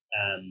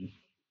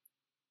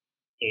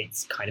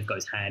 it kind of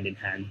goes hand in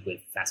hand with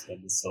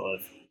Fassbinder's sort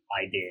of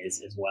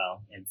ideas as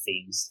well and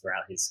themes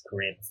throughout his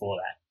career before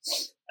that.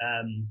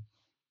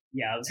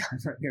 Yeah, I was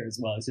right here as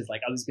well. It's just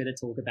like I was going to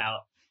talk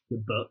about the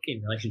book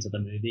in relation to the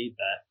movie,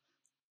 but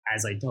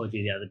as I told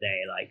you the other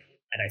day, like,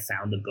 and I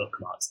found the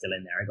bookmark still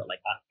in there. I got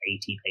like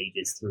 80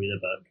 pages through the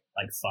book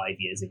like 5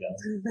 years ago,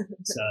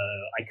 so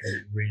I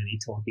couldn't really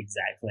talk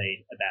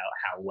exactly about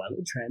how well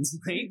it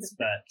translates.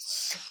 But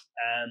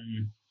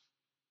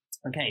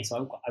okay,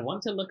 so I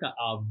want to look at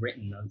our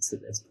written notes at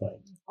this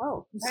point.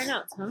 Oh, compare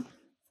notes, huh?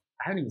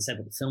 I haven't even said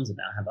what the film's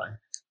about, have I?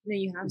 No,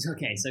 you haven't.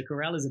 Okay, so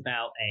Carell is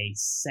about a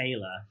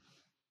sailor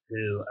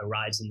who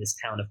arrives in this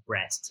town of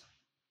Brest,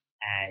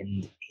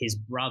 and his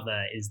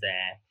brother is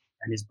there,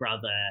 and his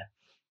brother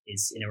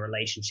is in a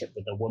relationship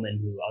with a woman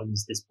who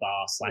owns this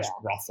bar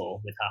 /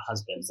 brothel with her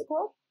husband. What's it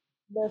called?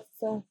 I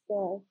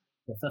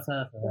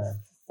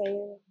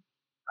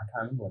can't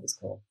remember what it's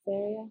called.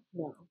 Feria?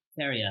 No.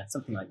 Feria,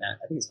 something like that.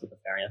 I think it's called the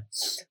Feria.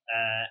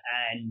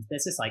 And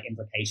there's this like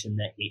implication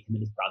that him and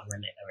his brother are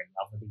in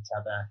love with each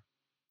other.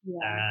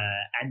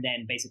 Yeah. And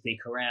then basically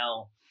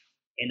Carell,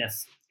 in a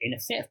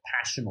fit of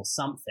passion or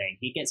something,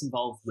 he gets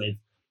involved with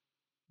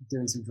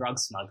doing some drug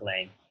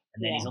smuggling,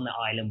 and then he's on the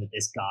island with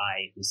this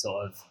guy who's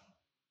sort of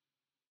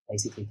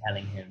basically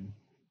telling him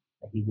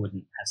that he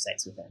wouldn't have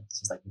sex with him. He's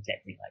just like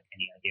rejecting like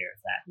any idea of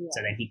that. Yeah.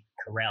 So then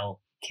Carell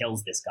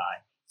kills this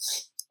guy,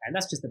 and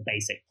that's just the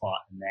basic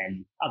plot. And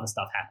then other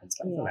stuff happens.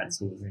 But I feel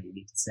that's all we really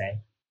need to say.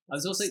 I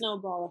was also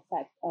snowball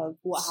effect of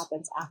what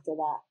happens after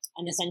that,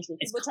 and essentially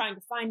people trying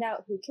to find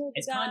out who killed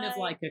the guy. It's kind of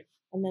like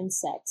and then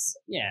sex.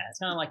 Yeah, it's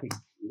kind of like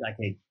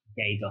a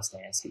gay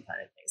Dostoevsky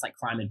kind of thing. It's like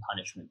Crime and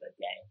Punishment but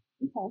gay.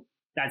 Okay.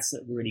 That's a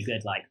really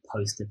good like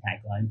poster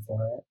tagline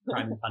for it.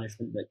 Crime and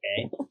Punishment but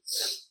gay.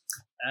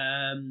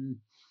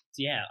 So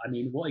yeah, I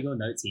mean, what are your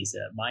notes,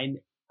 Issa? Mine,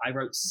 I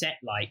wrote set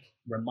like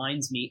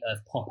reminds me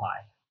of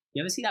Popeye.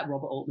 You ever see that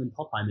Robert Altman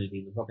Popeye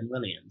movie with Robin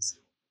Williams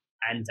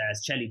and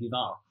Shelley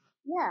Duvall?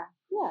 Yeah.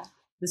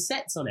 The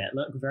sets on it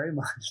look very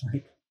much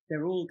like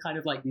they're all kind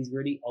of like these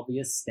really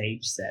obvious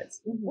stage sets.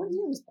 Mm-hmm. What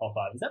year was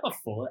Popeye? Was that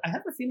before? I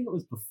have a feeling it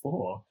was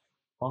before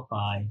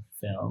Popeye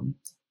film.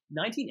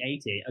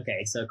 1980.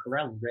 Okay, so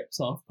Carell rips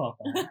off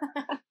Popeye.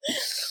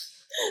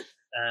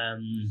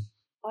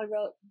 I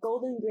wrote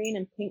golden, green,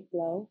 and pink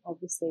glow.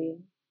 Obviously,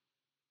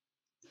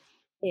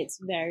 it's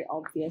very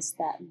obvious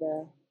that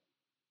the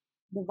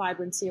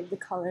vibrancy of the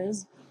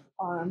colors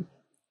are an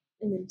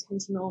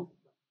intentional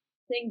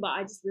thing, but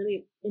I just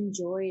really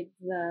enjoyed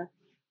the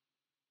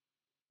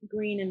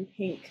green and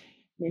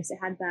pinkness. It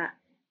had that,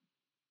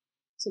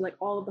 so like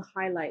all of the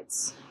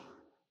highlights,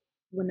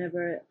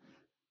 whenever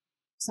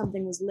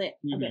something was lit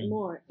a bit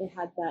more, it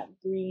had that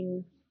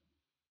green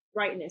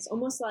brightness,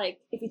 almost like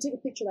if you took a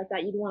picture like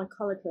that, you'd want to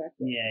color correct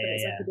it. But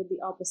it's like you did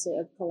the opposite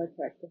of color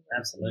correcting.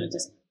 Absolutely. You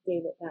just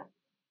gave it that,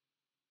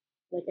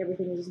 like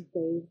everything was just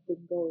bathed in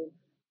gold.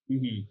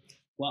 Mm-hmm.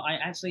 Well, I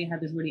actually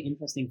had this really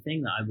interesting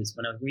thing that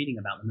when I was reading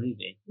about the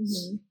movie,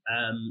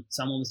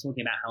 someone was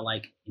talking about how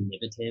like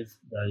innovative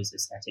those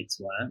aesthetics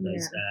were,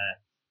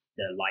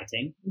 the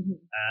lighting,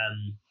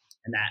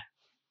 and that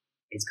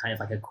it's kind of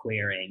like a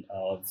queering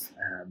of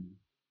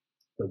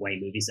the way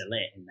movies are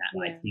lit, in that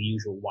like the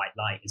usual white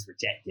light is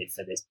rejected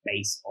for this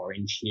base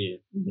orange hue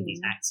with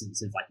these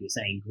accents of, like you were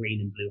saying,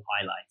 green and blue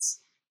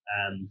highlights.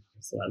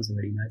 So that was a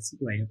really nice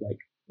way of like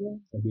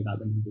talking about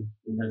the movie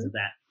in terms of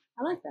that.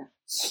 I like that.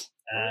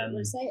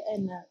 What say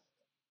in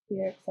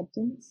queer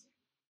acceptance?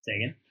 Say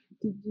again?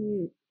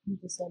 You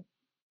just said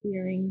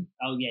queering?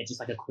 Oh yeah, just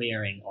like a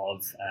queering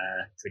of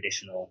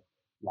traditional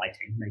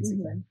lighting,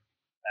 basically.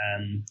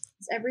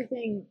 It's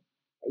everything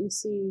that you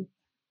see,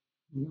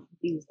 not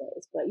these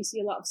days, but you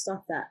see a lot of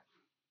stuff that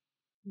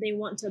they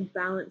want to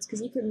balance,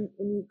 because when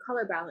you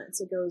color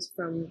balance, it goes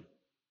from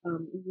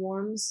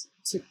warms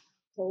to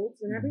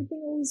colds, and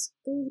everything always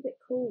goes a bit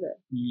colder.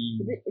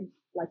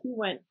 Like he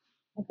went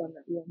up on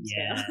that warm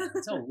scale.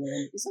 It's a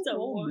warm. It's a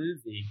warm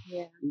movie.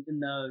 Yeah.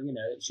 Even though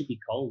it should be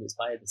cold, it's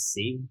by the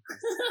sea.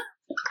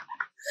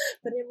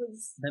 But it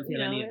was. I don't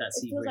feel any of that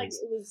sea breeze. It feels like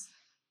it was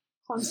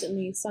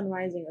constantly sun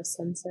rising or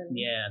sunset.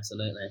 Yeah,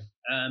 absolutely.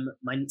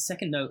 My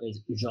second note is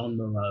Jeanne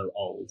Moreau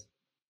old.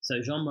 So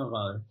Jeanne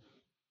Moreau,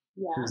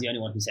 who's the only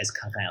one who says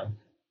Carell,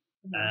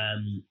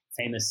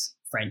 famous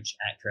French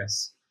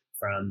actress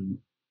from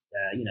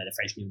the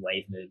French New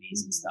Wave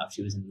movies and stuff.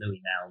 She was in Louis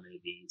Malle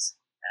movies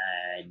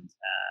and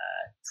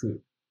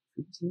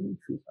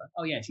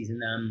Oh yeah, she's in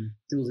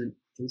Jules and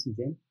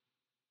Jim.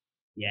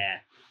 Yeah.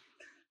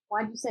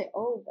 Why did you say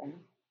old then?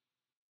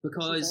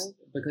 Because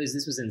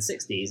this was in the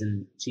 60s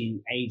and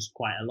she aged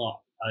quite a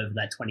lot over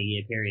that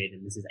 20-year period,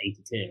 and this is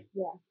 82.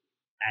 Yeah.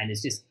 And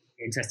it's just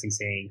interesting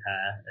seeing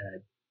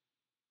her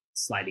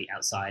slightly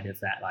outside of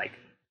that like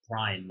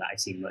prime that I've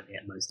seen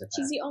most of her.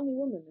 She's the only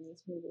woman in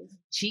this movie.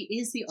 She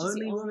is the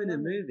only woman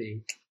in the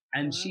movie.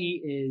 And wow.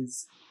 She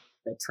is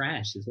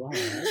trash as well,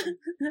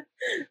 right?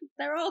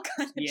 They're all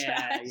kind of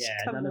trash.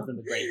 Yeah, none of them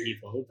are great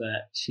people,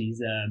 but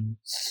she's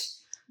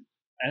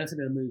I don't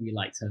think the movie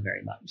likes her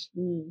very much.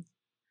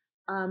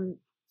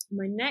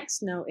 My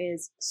next note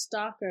is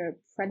stalker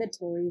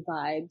predatory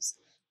vibes,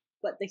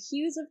 but the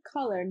hues of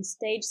color and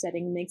stage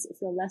setting makes it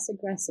feel less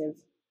aggressive.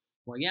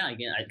 Well, yeah, I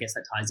guess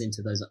that ties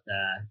into those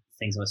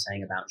things I was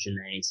saying about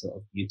Janae sort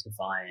of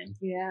beautifying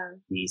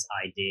these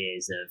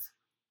ideas of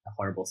the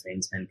horrible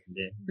things men can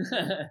do.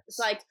 It's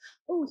like,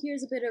 oh,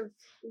 here's a bit of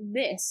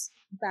this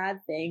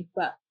bad thing,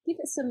 but give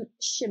it some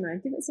shimmer,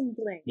 give it some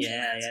bling.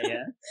 Yeah.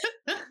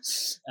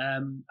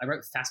 I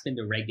wrote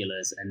Fassbinder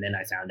regulars, and then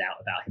I found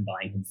out about him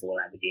buying him 4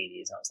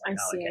 Lamborghinis. I was like,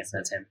 I guess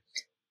that's him.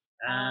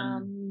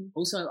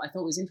 Also, I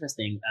thought it was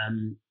interesting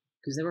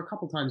because there were a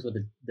couple times where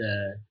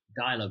the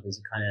dialogue was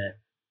kind of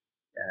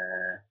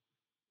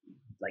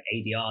like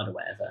ADR'd or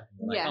whatever.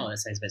 Like, oh, that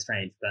sounds a bit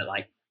strange, but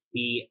like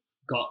he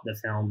got the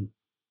film.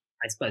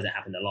 I suppose it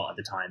happened a lot at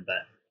the time,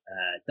 but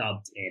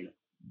dubbed in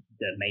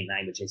the main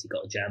languages. He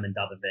got a German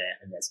dub of it,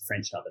 and there's a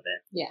French dub of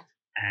it. Yeah.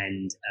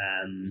 And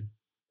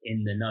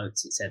in the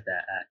notes, it said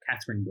that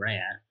Catherine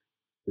Breillat,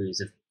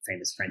 who's a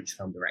famous French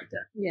film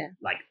director,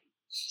 like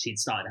she'd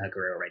started her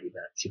career already,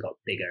 but she got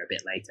bigger a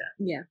bit later.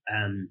 Yeah.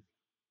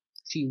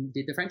 She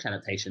did the French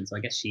adaptation, so I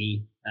guess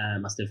she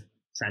must have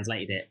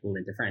translated it all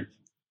into French.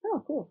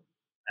 Oh, cool.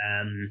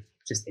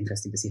 Just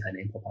interesting to see her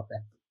name pop up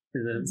there.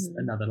 There's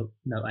another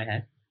note I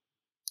had.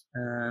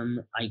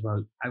 I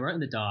wrote in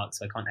the dark,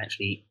 so I can't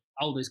actually.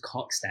 Oh, those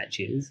cock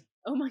statues.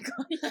 Oh my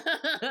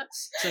god.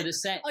 So the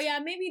set. Oh yeah,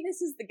 maybe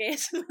this is the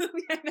gayest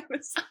movie I've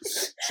ever seen.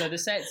 So the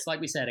sets, like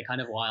we said, are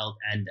kind of wild,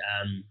 and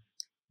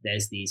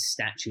there's these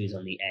statues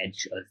on the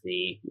edge of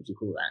the. What do you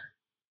call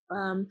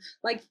that?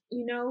 Like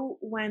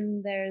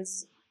when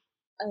there's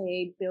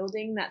a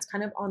building that's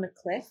kind of on a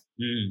cliff,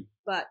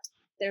 but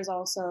there's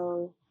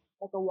also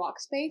like a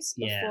walk space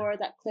before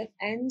that cliff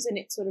ends, and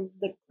it's sort of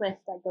the cliff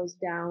that goes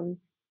down.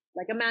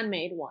 Like a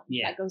man-made one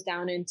that goes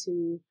down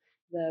into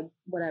the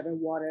whatever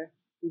water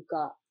we've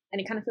got.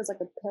 And it kind of feels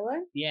like a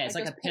pillar. Yeah, it's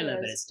like a pillar,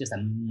 but it's just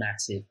a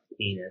massive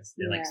penis.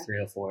 There's like 3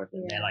 or 4 of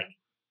them. Yeah.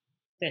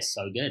 They're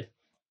so good.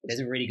 There's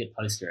a really good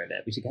poster of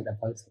it. We should get that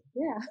poster.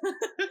 Yeah.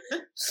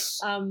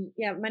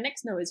 My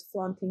next note is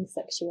flaunting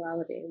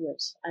sexuality,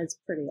 which is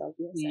pretty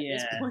obvious at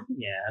this point.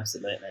 Yeah,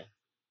 absolutely.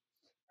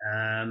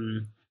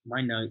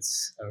 My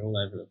notes are all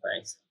over the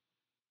place.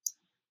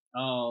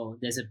 Oh,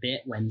 there's a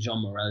bit when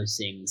Jean Moreau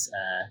sings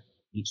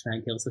Each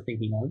Man Kills the Thing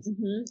He Loves.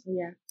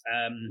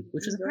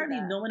 Which was apparently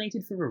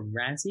nominated for a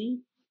Razzie.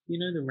 You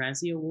know, the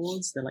Razzie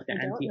Awards? They're like the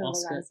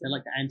anti-Oscar. They're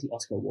like the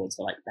anti-Oscar awards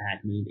for like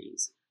bad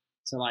movies.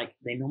 So like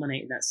they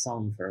nominated that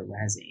song for a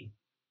Razzie.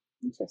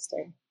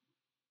 Interesting.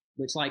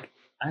 Which like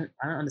I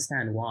don't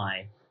understand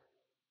why.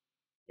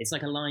 It's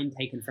like a line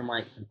taken from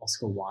like an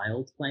Oscar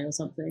Wilde play or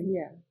something.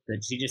 Yeah.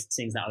 But she just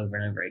sings that over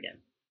and over again.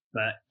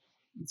 But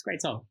it's a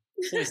great song.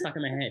 It's always stuck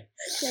in my head.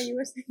 Yeah, you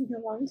were singing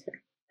along to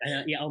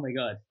her. Yeah, oh my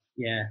god.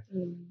 Yeah.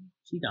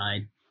 She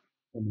died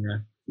a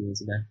few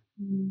years ago.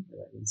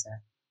 Really sad.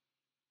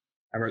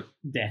 I wrote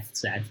death,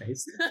 sad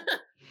face.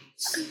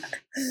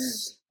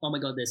 Oh my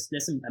god, there's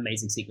some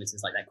amazing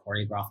sequences like that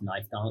choreographed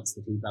knife dance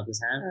the two brothers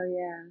have. Oh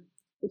yeah.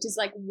 Which is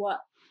like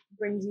what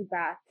brings you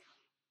back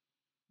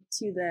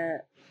to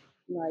the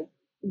like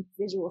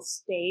visual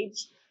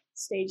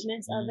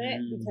stageness of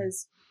it,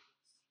 because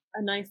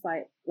a knife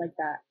fight like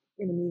that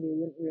in a movie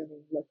wouldn't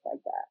really look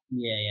like that.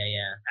 Yeah.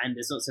 And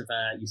there's lots of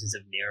uses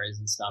of mirrors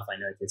and stuff I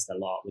noticed a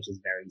lot, which is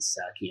very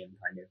Circean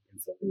kind of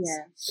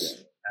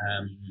influence.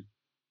 Yeah.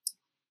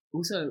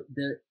 Also,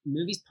 the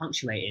movie's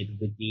punctuated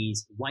with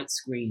these white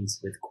screens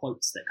with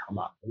quotes that come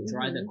up, which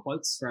are either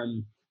quotes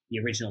from the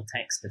original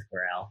text of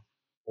Querelle,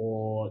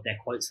 or they're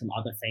quotes from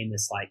other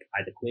famous, like,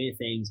 either queer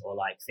things or,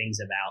 like, things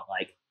about,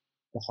 like,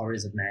 the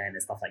horrors of man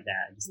and stuff like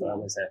that. I just thought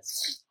it was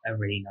a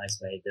really nice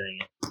way of doing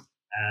it.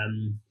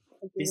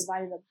 Like they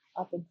divided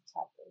up into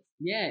chapters.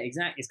 Yeah,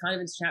 exactly. It's kind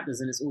of into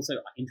chapters, and it's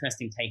also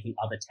interesting taking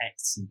other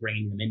texts and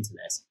bringing them into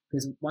this.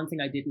 Because one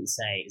thing I didn't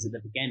say is at the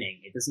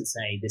beginning, it doesn't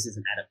say this is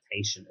an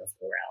adaptation of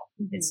Querelle.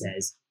 It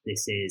says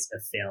this is a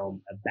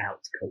film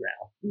about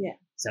Querelle. Yeah.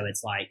 So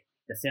it's like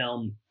the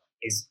film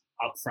is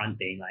up front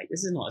being like,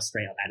 this is not a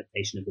straight up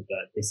adaptation of the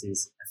book. This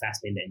is a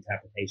Fassbinder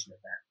interpretation of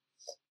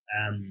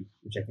that,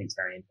 which I think is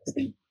very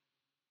interesting.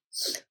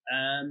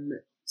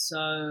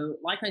 So,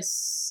 like I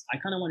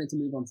kind of wanted to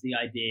move on to the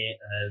idea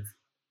of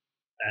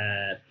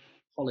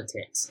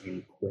politics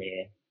in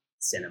queer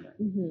cinema.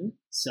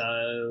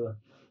 So,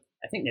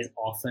 I think there's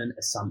often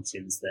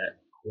assumptions that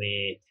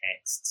queer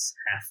texts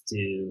have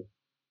to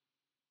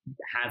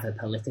have a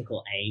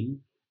political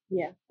aim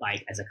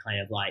like as a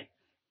kind of like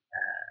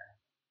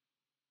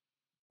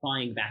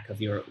buying back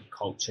of your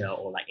culture,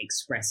 or like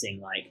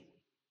expressing like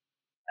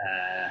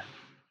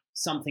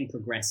something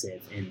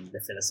progressive in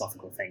the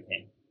philosophical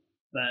thinking.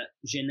 But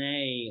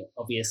Genet,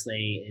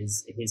 obviously,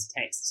 his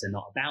texts are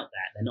not about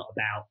that.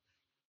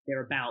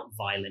 They're about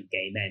violent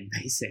gay men,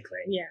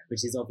 basically. Yeah.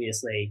 Which is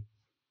obviously,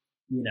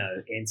 you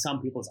know, in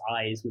some people's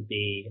eyes would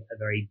be a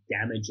very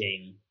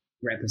damaging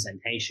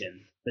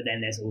representation. But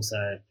then there's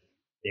also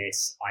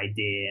this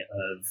idea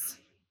of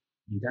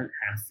you don't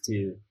have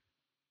to,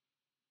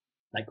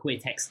 like, queer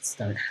texts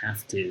don't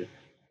have to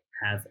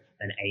have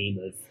an aim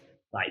of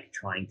like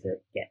trying to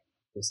get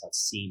yourself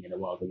seen in a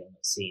world where you're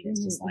not seen.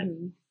 It's just like,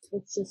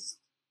 it's just,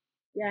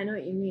 yeah, I know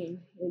what you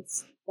mean.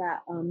 It's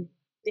that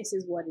this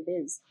is what it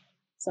is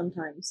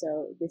sometimes.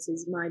 So this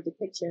is my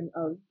depiction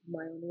of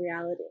my own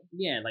reality.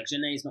 Yeah, like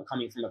Genet's not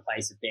coming from a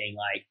place of being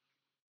like,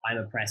 I'm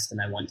oppressed and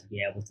I want to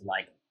be able to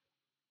like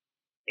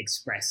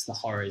express the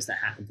horrors that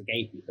happen to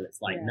gay people.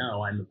 It's like,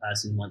 no, I'm a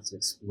person who wants to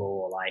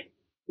explore like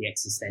the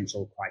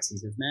existential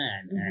crises of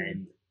man,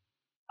 and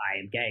I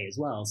am gay as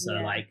well. So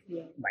my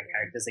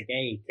characters are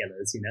gay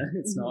killers, you know.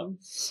 It's not.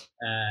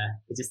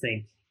 I just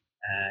think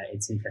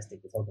it's interesting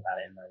to talk about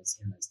it in those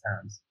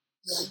terms.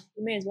 Yeah.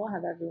 You may as well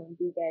have everyone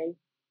be gay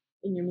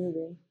in your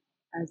movie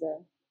as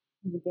a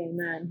gay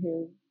man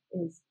who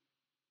is,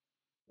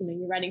 you know,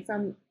 you're writing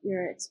from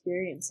your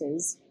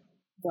experiences,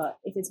 but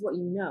if it's what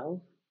you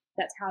know,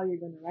 that's how you're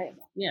going to write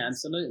about it. Yeah,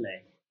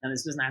 absolutely. And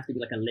this doesn't have to be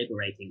like a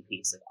liberating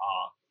piece of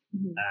art,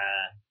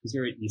 because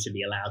you should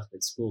be allowed to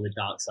explore the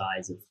dark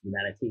sides of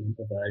humanity and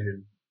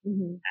perversion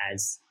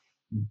as,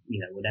 you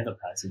know, whatever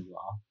person you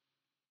are.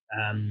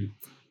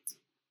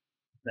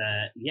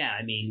 But yeah,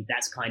 I mean,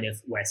 that's kind of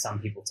where some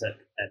people took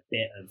a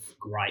bit of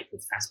gripe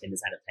with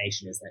Fassbinder's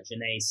adaptation, is that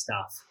Genet's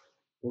stuff,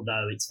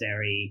 although it's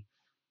very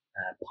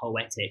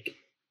poetic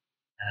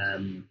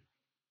and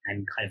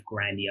kind of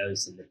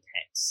grandiose in the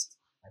text,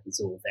 like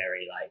it's all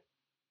very like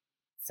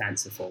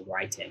fanciful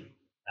writing,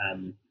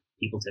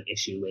 people took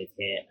issue with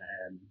it,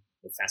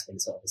 with Fassbinder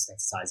sort of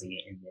aestheticizing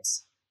it in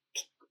this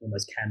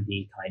almost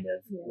campy kind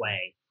of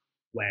way,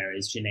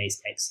 whereas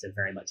Genet's texts are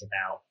very much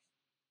about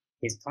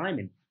his time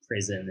in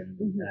prison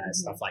and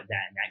stuff like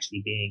that, and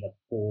actually being a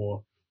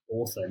poor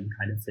orphan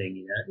kind of thing,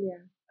 you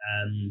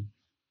know.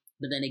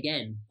 But then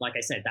again, like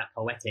I said, that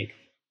poetic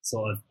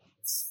sort of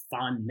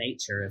fun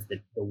nature of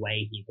the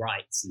way he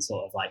writes, and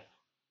sort of like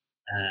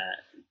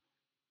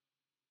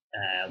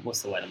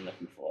what's the word I'm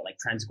looking for, like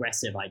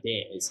transgressive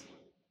ideas,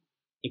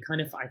 it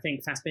kind of, I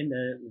think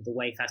Fassbinder, the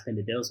way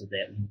Fassbinder deals with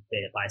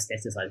it by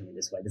aestheticizing it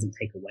this way, doesn't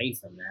take away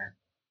from that.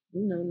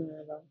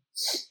 No.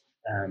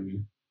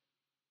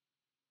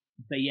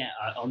 But yeah,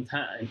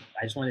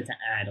 I just wanted to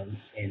add on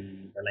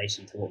in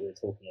relation to what we were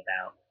talking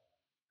about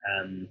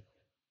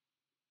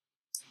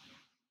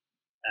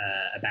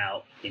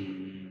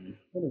in,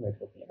 what were we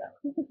talking about?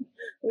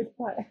 Which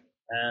part?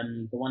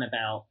 The one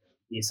about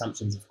the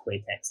assumptions of queer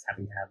text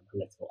having to have a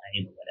political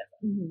aim or whatever.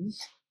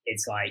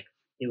 It's like,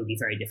 it would be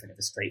very different if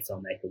a straight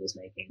filmmaker was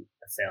making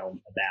a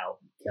film about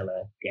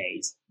killer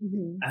gays.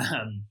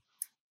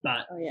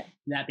 But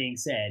that being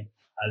said,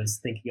 I was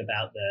thinking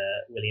about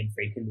the William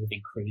Friedkin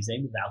movie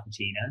Cruising with Al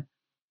Pacino,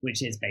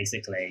 which is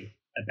basically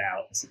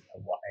about it's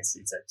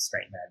a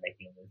straight man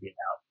making a movie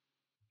about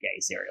a gay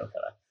serial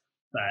killer.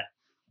 But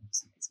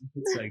it's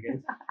so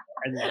good.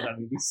 I love that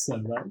movie so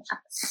much.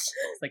 It's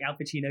like Al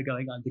Pacino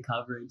going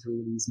undercover into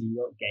all these New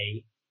York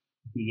gay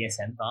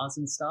BDSM bars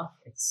and stuff.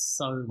 It's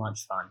so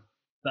much fun.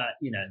 But,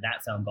 you know,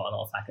 that film got a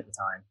lot of flack at the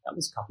time. That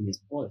was a couple of years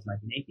before. It was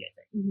 1980, I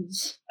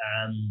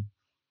think.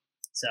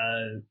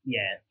 So,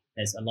 yeah,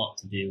 there's a lot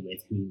to do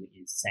with who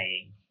is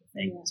saying the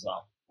thing as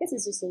well. I guess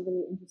it's just a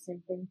really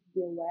interesting thing to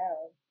be aware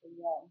of as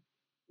well,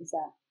 is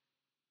that,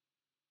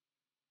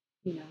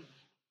 you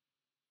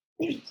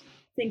know,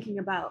 thinking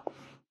about,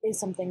 is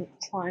something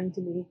trying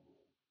to be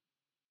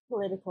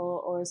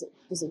political, or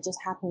does it just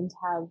happen to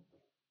have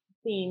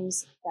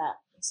themes that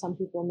some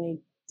people may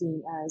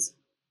deem as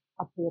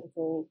a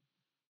political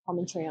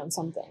commentary on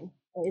something?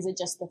 Or is it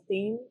just the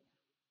theme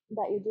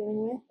that you're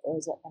dealing with, or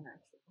is it an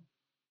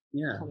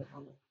actual comment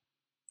on it?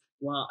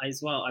 Well,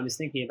 I was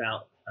thinking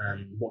about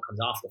what comes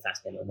after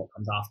Fassbinder and what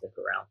comes after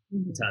Corral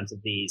in terms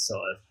of these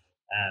sort of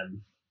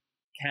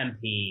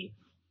campy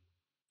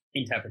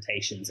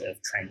interpretations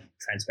of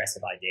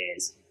transgressive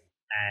ideas.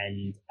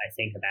 And I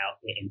think about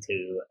it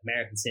into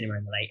American cinema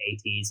in the late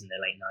 80s and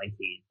the late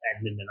 90s,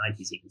 and in the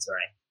 90s even,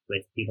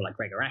 with people like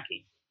Greg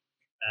Araki,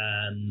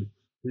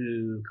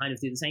 who kind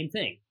of do the same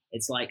thing.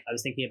 It's like, I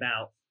was thinking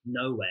about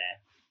Nowhere.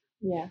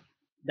 Yeah.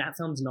 That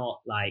film's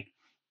not like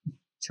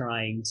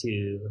trying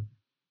to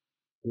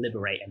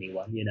liberate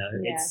anyone, you know.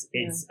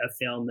 It's a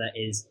film that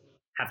is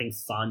having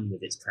fun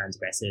with its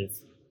transgressive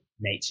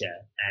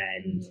nature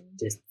and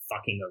just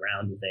fucking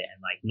around with it,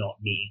 and like not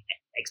meeting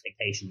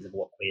expectations of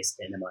what queer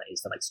cinema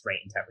is for like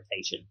straight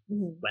interpretation,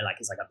 where like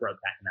it's like a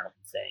Brokeback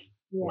Mountain thing,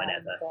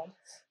 whatever.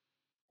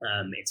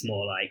 It's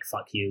more like,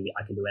 fuck you,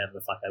 I can do whatever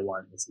the fuck I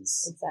want. This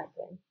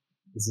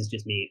is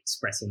just me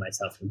expressing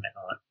myself through my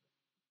art.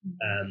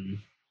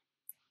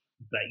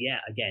 But yeah,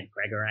 again,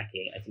 Gregg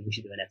Araki, I think we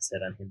should do an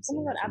episode on him soon.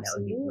 Oh my God, that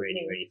would be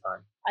really, really fun.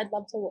 I'd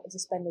love to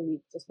spend a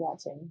week just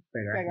watching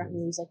Gregg Araki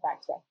music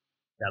back to back.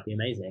 That'd be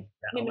amazing.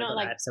 Maybe not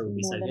that episode would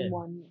be more so than good.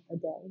 one a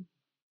day.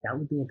 That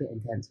would be a bit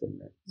intense,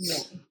 wouldn't it?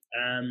 Yeah.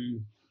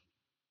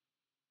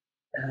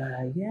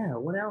 Yeah.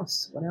 What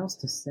else? What else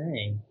to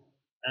say?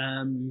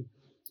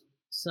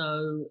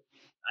 So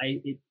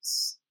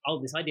it's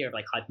this idea of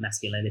like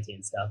hypermasculinity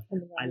and stuff. Oh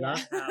God, I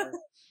love how.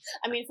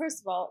 I mean,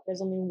 first of all,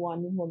 there's only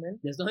one woman.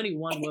 There's only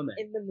one woman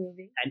in the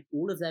movie, and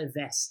all of their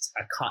vests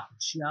are cut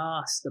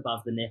just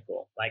above the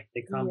nipple. Like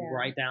they come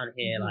right down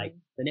here. Mm-hmm. Like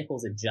the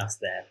nipples are just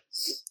there.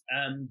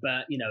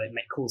 But you know, it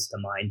calls to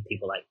mind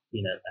people like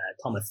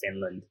Tom of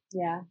Finland.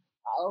 Yeah.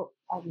 Oh,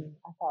 I mean,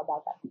 I thought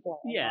about that before.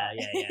 Yeah.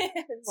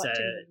 So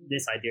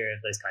this idea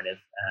of those kind of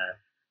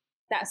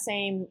that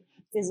same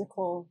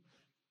physical,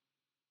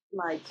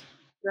 like,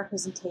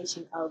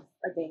 representation of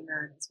a gay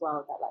man as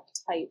well. That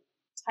like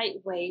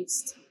tight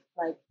waist,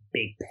 like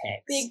big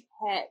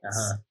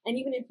pecs, and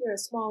even if you're a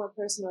smaller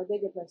person or a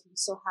bigger person, you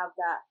still have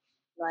that,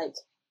 like,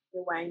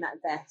 you're wearing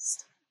that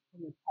vest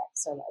and your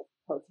pecs are like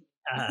poking.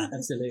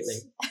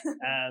 Absolutely.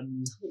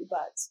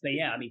 But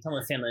yeah, I mean, Tom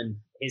of Finland,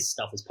 his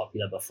stuff was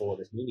popular before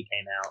this movie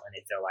came out, and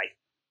it felt like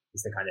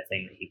it's the kind of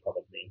thing that he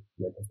probably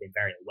would have been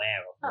very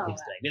aware of what he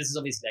was doing. This is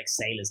obviously like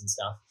sailors and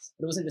stuff,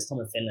 but it wasn't just Tom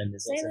of Finland.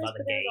 There's lots of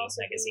other gay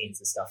magazines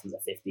and stuff in the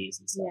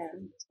 50s and stuff. Yeah,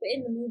 but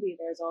in the movie,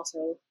 there's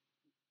also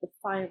the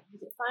fireman.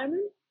 Is it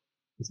fireman?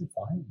 Is it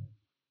fireman?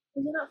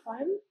 Was it not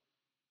fireman?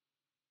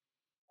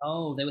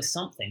 Oh, there was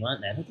something,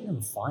 weren't there? I don't think they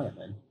were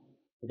firemen,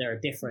 but they're a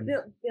different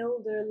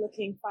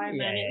builder-looking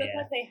fireman. It looked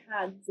like they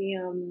had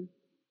the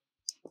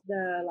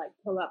like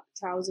pull-up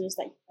trousers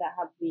that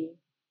have the,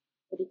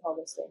 what do you call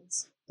those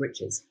things?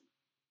 Breeches.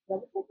 Yeah,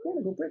 they're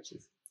called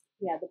breeches.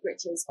 Yeah, the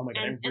breeches. Oh my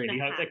God, I really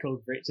hope they're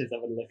called breeches. I'm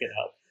going to look it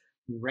up.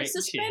 Breeches.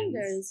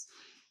 Suspenders.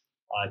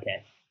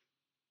 Okay.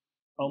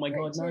 Oh my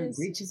God, no,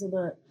 breeches are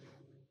the...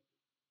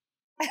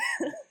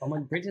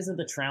 breeches are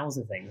the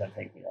trouser things I'm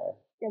thinking of.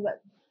 Yeah,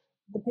 but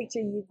the picture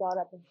you got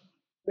up of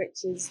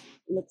breeches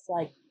looks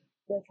like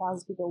the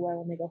trousers people wear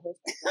when they go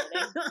horseback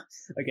riding.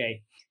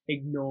 Okay,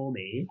 ignore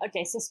me.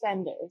 Okay,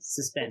 suspenders.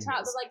 Suspenders.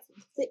 The like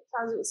thick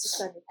trousers with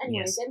suspenders.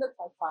 Anyways, they look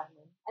like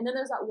firemen. And then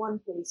there's that one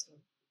policeman.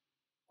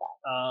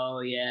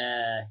 Oh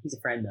yeah, he's a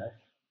friend though.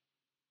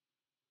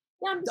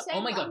 Yeah, I'm just saying.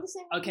 Oh my God. I'm just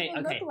saying Okay.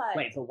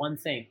 Wait, for one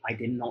thing, I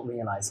did not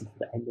realize until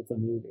the end of the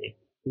movie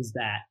was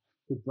that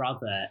the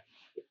brother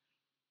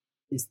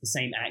is the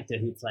same actor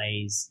who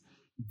plays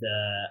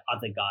the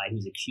other guy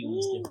who's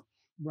accused of,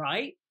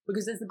 right?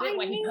 Because there's the bit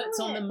where he puts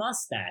on the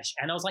mustache,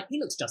 and I was like, he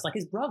looks just like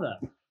his brother.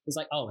 It's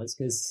like, oh, it's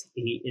because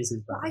he is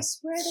his brother. But I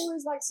swear there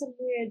was like some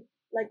weird,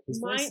 like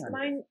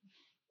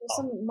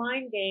some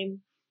mind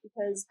game,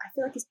 because I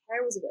feel like his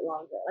hair was a bit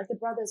longer. Like the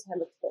brother's hair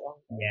looked a bit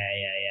longer.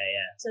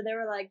 Yeah. So they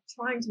were like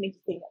trying to make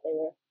you think that they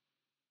were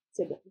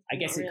siblings. I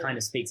guess it kind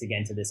of speaks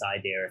again to this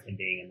idea of him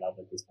being in love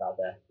with his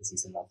brother because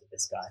he's in love with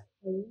this guy.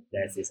 Mm-hmm.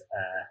 There's this.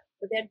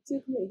 But they had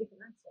two completely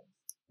different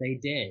accents. They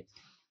did.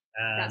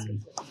 That's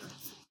good.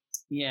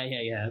 Yeah,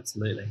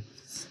 absolutely.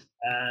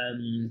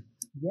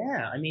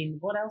 Yeah, I mean,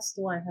 what else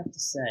do I have to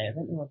say? I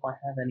don't know if I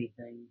have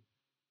anything.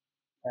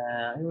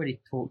 I already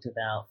talked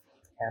about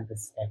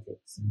campus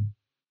ethics and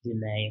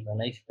Janae in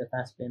relation to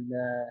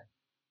Fassbinder.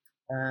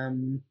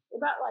 What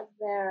about like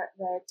their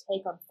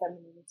take on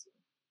femininity?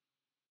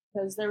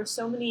 Because there were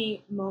so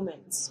many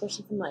moments,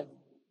 especially from like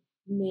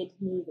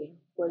mid-movie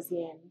towards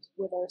the end,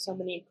 where there were so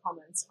many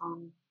comments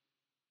on,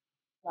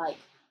 like,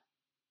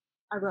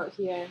 I wrote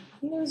here, I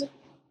think there was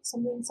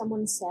something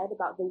someone said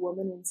about the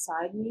woman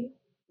inside me.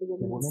 The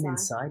woman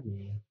inside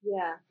me.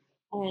 Yeah.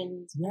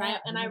 And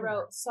I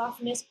wrote,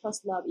 softness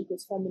plus love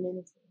equals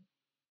femininity.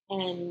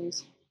 And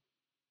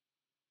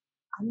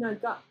I know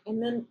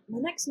and then my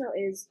next note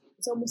is,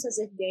 it's almost as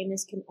if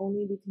gayness can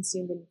only be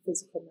consumed in a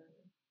physical manner.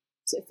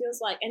 So it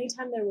feels like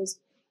anytime there was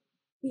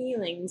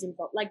feelings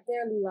involved, like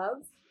their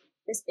love,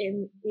 is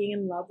in being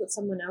in love with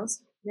someone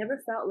else, never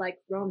felt like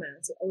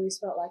romance. It always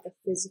felt like a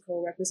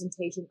physical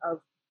representation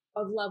of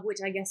love,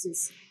 which I guess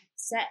is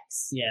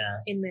sex.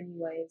 Yeah. In many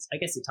ways. I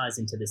guess it ties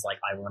into this like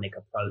ironic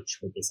approach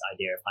with this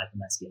idea of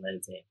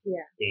hypermasculinity.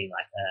 Yeah. Being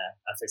like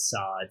a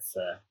facade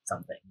for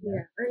something.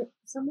 Yeah. And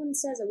someone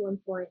says at one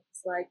point,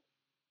 it's like,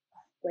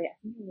 wait, I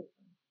think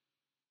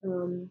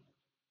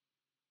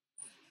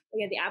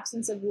yeah, the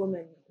absence of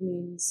woman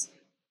means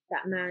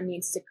that man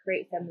needs to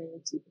create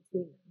femininity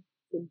between them,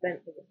 to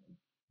invent the woman.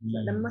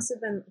 So there must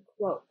have been a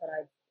quote that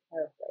I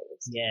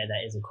paraphrased. Yeah,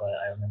 that is a quote.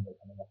 I remember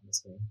coming up on the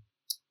screen.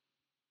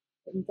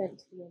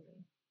 Invent the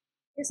woman.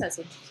 I guess that's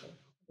interesting.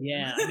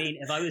 Yeah, I mean,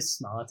 if I was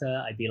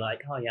smarter, I'd be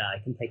like, oh yeah, I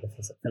can take a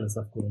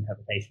philosophical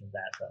interpretation of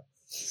that. But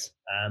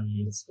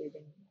I'm just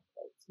reading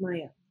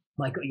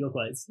my quotes. Your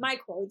quotes. My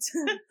quotes.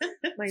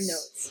 My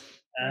notes.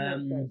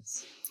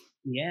 Quotes.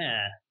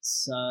 Yeah.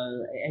 So,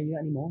 have you got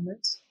any more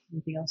notes?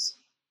 Anything else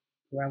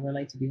around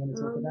related you want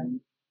to talk about?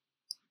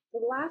 The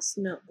last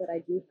note that I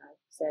do have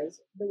says,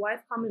 the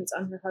wife comments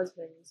on her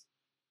husband's...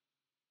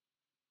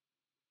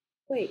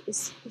 Wait,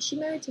 is she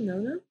married to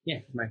Nona? Yeah,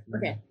 she's married to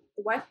Nona. Okay.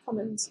 the wife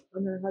comments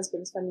on her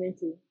husband's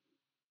femininity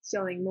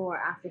showing more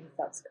after he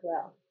fucks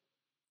Carell.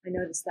 I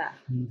noticed that.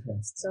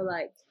 Interesting. So,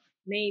 like,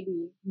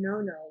 maybe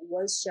Nono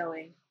was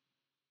showing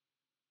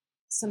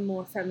some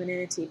more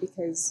femininity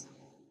because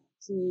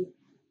he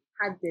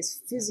had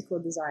this physical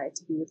desire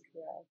to be with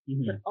Carell,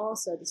 but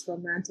also this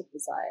romantic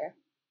desire,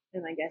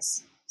 and I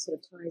guess sort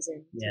of ties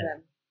in to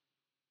them,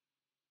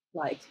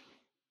 like,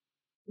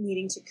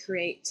 needing to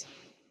create.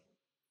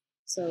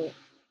 So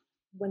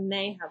when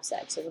they have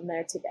sex or when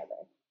they're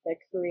together, they're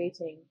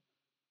creating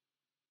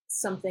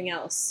something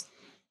else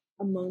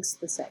amongst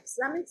the sex.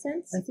 Does that make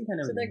sense? I think I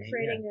know. So they're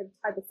creating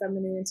a type of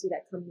femininity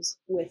that comes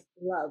with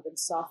love and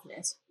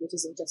softness, which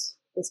isn't just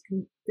this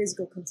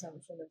physical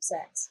consumption of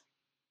sex.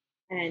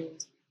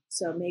 And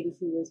so maybe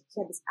he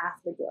had this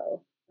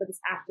afterglow, but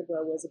this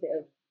afterglow was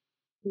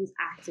he was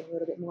acting a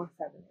little bit more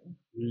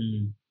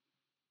feminine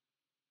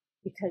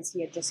because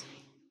he had just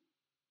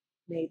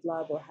made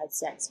love or had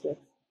sex with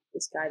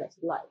this guy that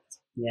he liked.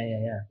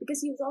 Yeah.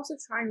 Because he was also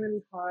trying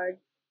really hard.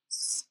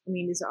 I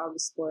mean, these are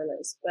obvious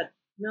spoilers, but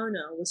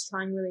Nono was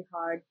trying really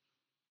hard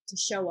to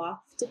show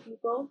off to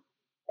people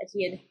that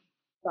he had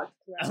fucked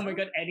Carell. Oh my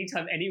god,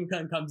 anytime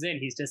anyone comes in,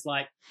 he's just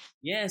like,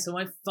 yeah, so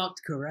I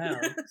fucked Carell.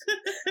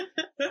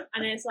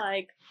 And it's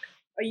like,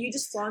 are you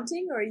just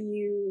flaunting, or are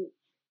you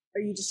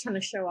just trying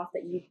to show off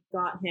that you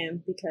got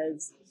him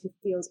because he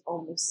feels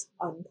almost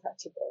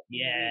untouchable?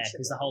 Yeah,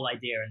 because the whole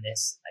idea in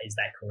this is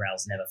that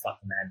Carell's never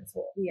fucked a man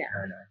before. Yeah.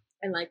 No.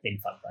 And like, been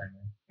fucked by a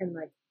man. And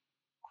like,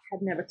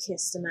 had never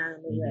kissed a man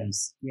on the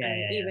lips.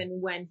 Yeah, even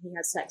when he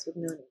has sex with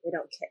Nono, they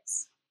don't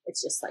kiss.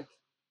 It's just like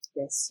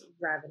this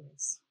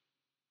ravenous.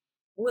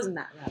 It wasn't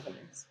that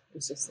ravenous. It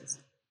was just this.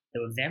 They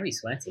were very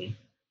sweaty.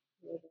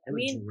 They were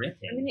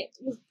dripping. I mean, it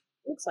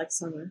looks like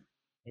summer.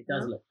 It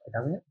does look,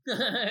 doesn't it?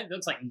 It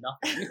looks like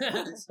nothing.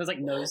 There's like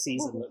no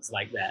season looks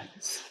like that.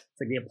 It's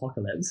like the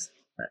apocalypse.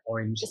 That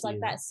orange. It's like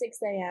that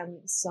 6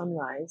 a.m.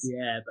 sunrise.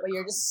 Yeah, but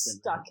you're just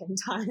stuck in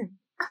time.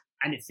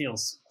 And it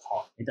feels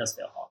hot. It does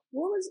feel hot.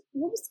 What was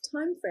the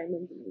time frame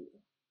of the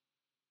movie?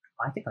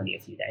 I think only a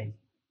few days. A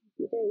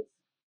few days.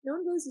 No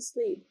one goes to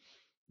sleep.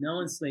 No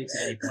one sleeps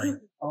at any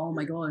point. Oh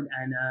my god!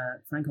 And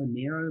Franco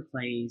Nero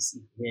plays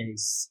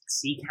his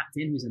sea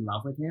captain, who's in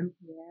love with him.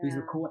 Yeah. Who's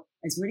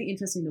It's really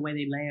interesting the way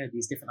they layer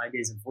these different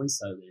ideas of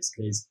voiceovers,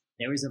 because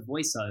there is a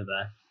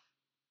voiceover,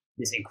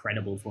 this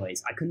incredible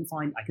voice. I couldn't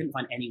find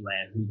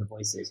anywhere who the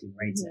voice is, who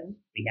narrates it.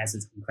 He has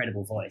this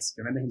incredible voice.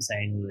 Do you remember him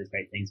saying all those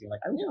great things? You're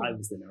like, I wish I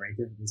was the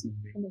narrator of this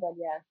movie. Oh my god,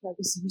 yeah, that'd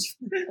be so much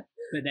fun.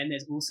 But then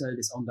there's also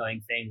this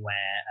ongoing thing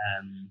where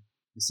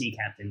the sea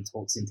captain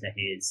talks into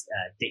his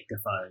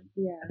dictaphone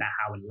about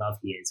how in love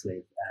he is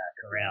with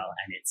Carell,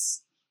 and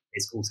it's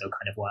also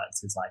kind of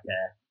works as like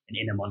an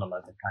inner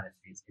monologue of kind of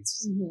things.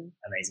 It's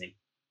amazing.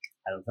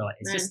 I thought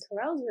it's just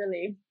Carell's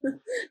really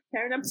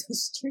tearing up the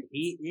streets.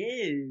 He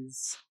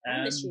is,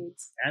 and the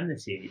sheets. And the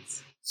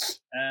sheets.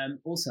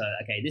 Also,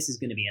 okay, this is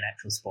going to be an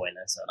actual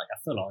spoiler, so like a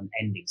full-on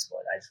ending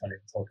spoiler. I just wanted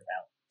to talk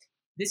about.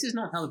 This is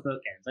not how the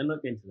book ends. I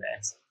looked into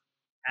this,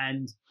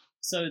 and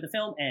so the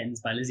film ends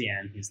by Lizzie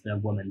Ann, who's the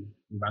woman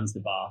who runs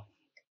the bar,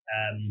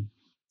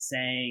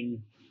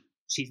 saying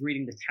she's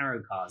reading the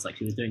tarot cards like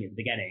she was doing at the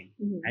beginning,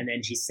 and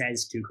then she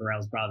says to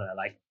Carell's brother,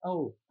 like,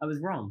 "Oh, I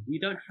was wrong. You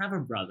don't have a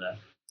brother."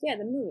 Yeah,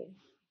 the movie.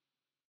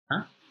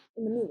 Huh?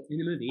 In the movie. In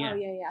the movie, yeah. Oh,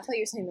 yeah. I thought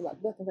you were saying about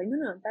the book. I was like,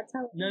 no, that's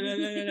how. No.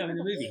 In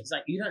the movie, it's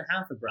like, you don't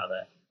have a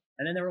brother,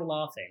 and then they're all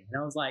laughing,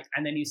 and I was like,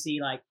 and then you see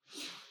like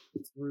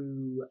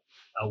through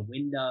a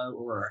window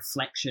or a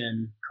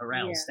reflection,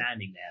 Carell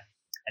standing there,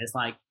 and it's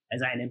like,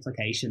 is that an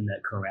implication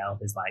that Carell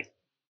has like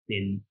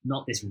been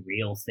not this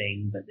real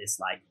thing, but this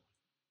like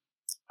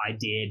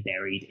idea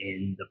buried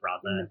in the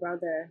brother? In the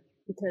brother,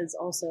 because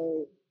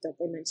also that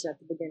they mentioned at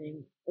the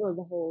beginning, or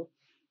the whole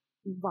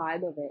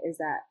vibe of it is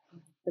that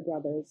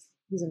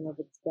he's in love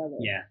with his brother.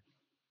 Yeah.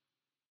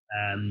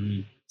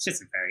 It's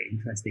just a very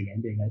interesting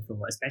ending, I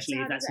thought, especially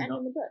so if that's not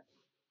in the book.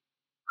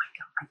 I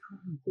can't.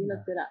 You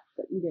looked it up,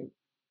 but you didn't.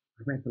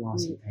 I read the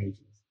last few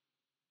pages.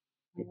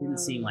 It didn't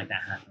seem like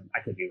that happened. I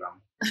could be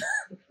wrong.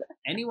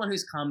 Anyone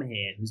who's come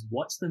here, who's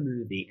watched the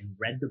movie and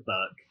read the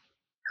book,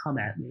 come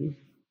at me.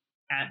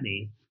 I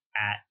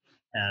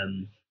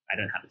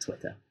don't have a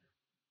Twitter.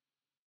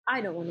 I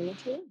don't want to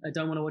watch alone. I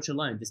don't want to watch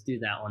alone. Just do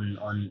that on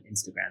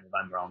Instagram if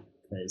I'm wrong,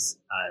 because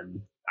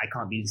I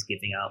can't be just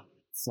giving out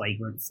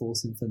flagrant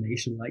false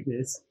information like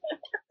this.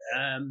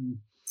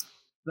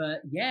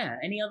 But yeah,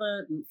 any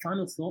other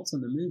final thoughts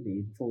on the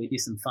movie before we do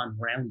some fun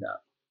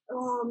roundup?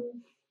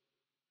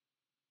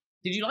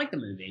 Did you like the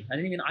movie? I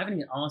haven't even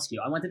asked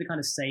you. I wanted to kind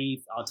of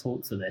save our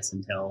talk for this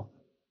until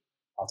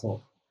I'll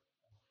talk.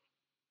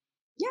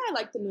 Yeah, I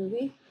liked the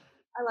movie.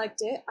 I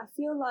liked it. I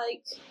feel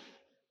like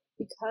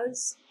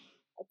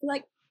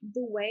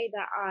the way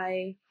that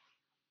I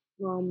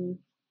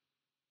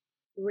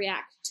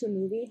react to a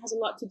movie has a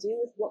lot to do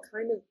with what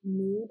kind of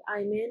mood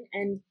I'm in,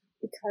 and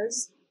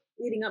because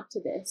leading up to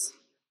this,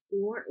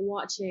 we weren't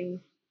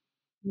watching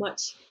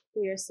much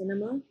queer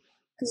cinema.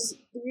 Because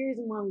the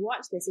reason why we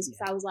watched this is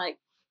because I was like,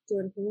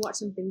 Jordan, can we watch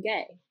something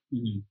gay?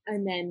 Mm-hmm.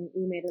 And then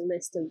we made a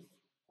list of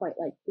quite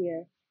like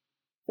queer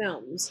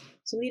films.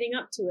 So leading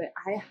up to it,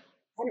 I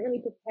hadn't really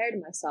prepared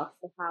myself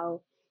for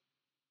how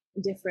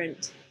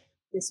different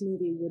this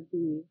movie would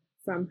be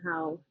from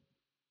how,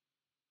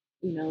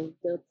 you know,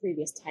 the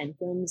previous 10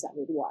 films that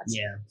we'd watched.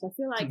 Yeah. So I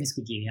feel like this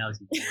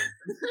congeniality.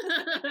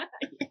 yeah.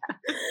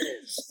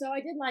 So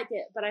I did like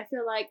it, but I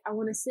feel like I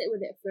want to sit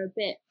with it for a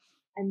bit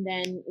and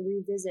then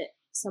revisit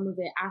some of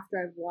it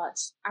after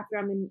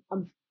I'm in a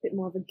bit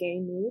more of a gay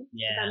mood.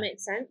 Yeah. If that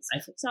makes sense.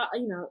 So,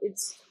 you know,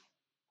 it's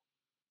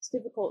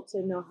difficult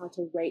to know how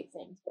to rate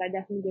things, but I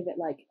definitely give it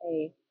like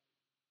a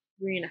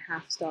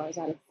 3.5 stars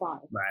out of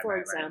 5, for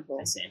example.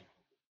 Right. I see.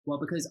 Well,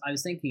 because I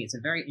was thinking it's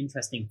a very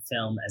interesting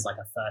film as like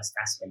a first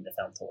Fassbinder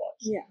film to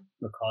watch. Yeah.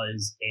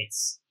 Because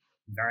it's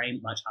very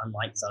much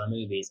unlike his other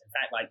movies. In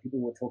fact, like people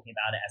were talking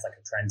about it as like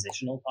a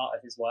transitional part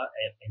of his work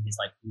in his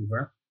like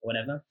oeuvre or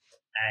whatever.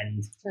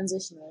 And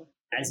transitional.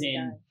 As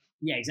in,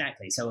 yeah,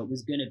 exactly. So it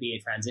was going to be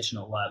a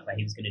transitional work where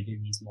he was going to do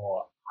these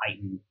more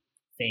heightened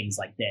things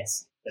like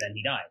this, but then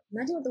he died.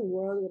 Imagine what the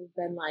world would have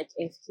been like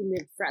if he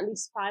lived for at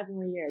least 5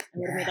 more years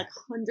and would have made like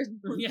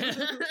 100 more. Yeah.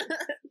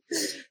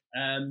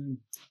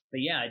 But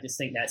yeah, I just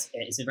think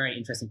it's a very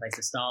interesting place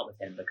to start with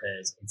him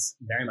because it's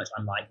very much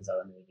unlike his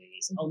other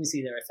movies. Mm-hmm.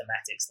 Obviously, there are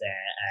thematics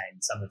there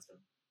and some of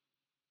them,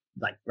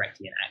 like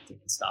Brechtian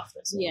acting and stuff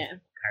that sort of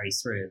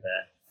carries through.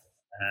 But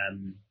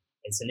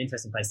it's an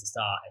interesting place to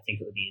start. I think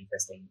it would be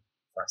interesting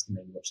for us to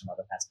maybe watch some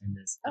other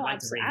Fassbinders. I'd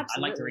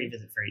like to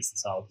revisit For East and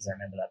Soul because I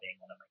remember that being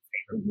one of my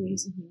favorite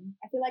movies.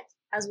 Mm-hmm. I feel like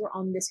as we're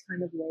on this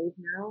kind of wave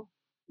now,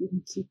 we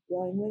can keep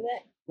going with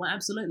it. Well,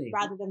 absolutely.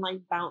 Rather than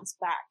like bounce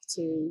back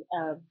to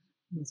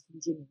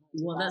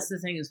well, that's the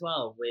thing as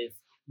well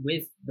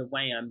with the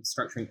way I'm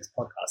structuring this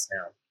podcast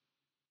now.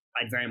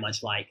 I'd very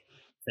much like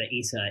for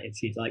Issa, if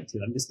she'd like to.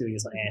 I'm just doing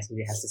this on air, so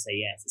she has to say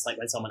yes. It's like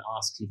when someone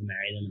asks you to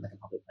marry them in like a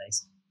public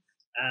place.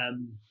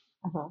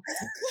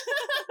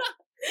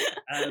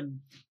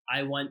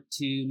 I want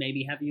to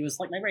maybe have you as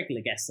like my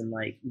regular guest, and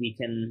like we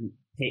can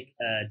pick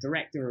a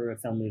director or a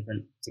film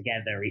movement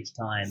together each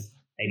time.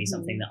 Maybe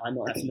something that I'm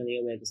not that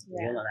familiar with, or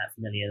something you're not that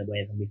familiar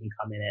with, and we can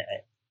come in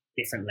at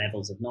different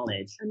levels of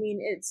knowledge. I mean,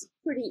 it's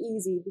pretty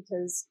easy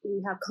because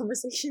we have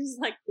conversations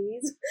like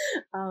these,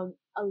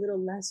 a little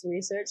less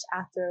research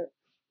after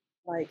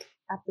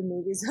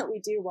movies that we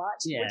do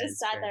watch. Yeah, we're just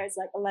sat there, it's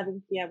like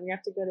 11 p.m. We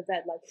have to go to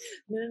bed, like,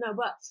 no,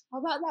 but how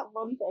about that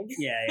one thing?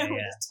 Yeah. We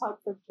just talk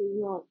for too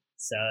long.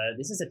 So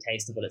this is a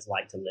taste of what it's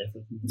like to live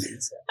with me.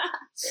 So.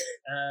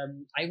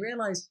 I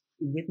realized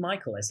with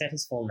Michael, I said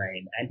his full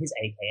name and his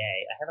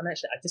AKA.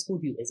 I've just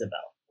called you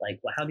Isabel. Like,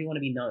 well, how do you want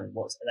to be known?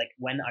 What's like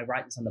when I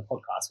write this on the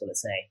podcast, will it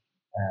say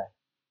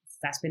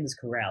Fassbinder's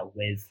Corral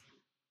with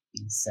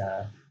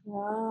Issa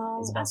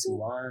Isabel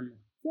Suwan?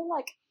 I feel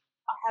like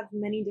I have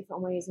many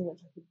different ways in which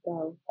I could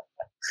go.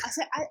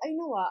 I you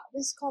know what?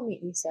 Just call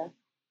me Issa.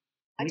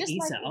 I just Issa.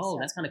 Like Issa. Oh,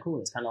 that's kind of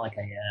cool. It's kind of like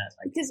a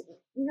because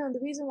you know the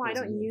reason why I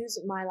don't use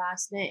my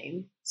last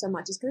name so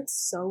much is because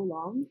it's so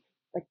long,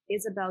 like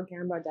Isabel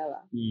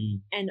Gambardella,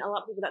 and a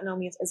lot of people that know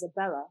me as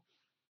Isabella.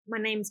 My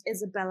name's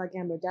Isabella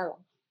Gambardella,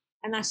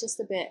 and that's just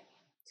a bit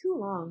too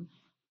long.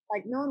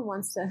 Like no one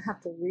wants to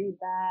have to read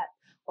that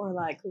or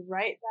like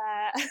write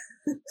that.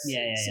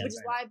 Yeah. Which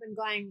is why I've been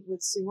going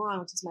with Suwan,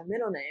 which is my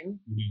middle name,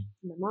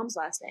 my mom's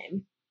last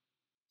name.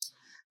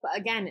 But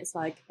again, it's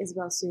like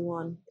Isabel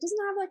Suwan. It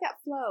doesn't have like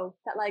that flow,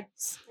 that like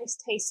nice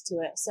taste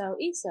to it. So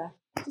Issa,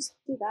 just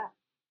do that.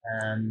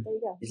 There you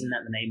go. Isn't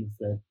that the name of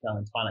the girl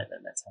in Twilight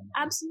then? That's her name.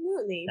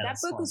 Absolutely. Bella that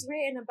book Swan. was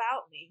written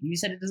about me. You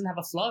said it doesn't have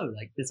a flow.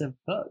 Like there's a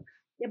book.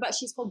 Yeah, but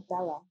she's called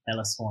Bella.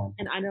 Bella Swan.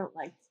 And I don't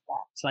like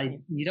that. So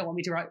you don't want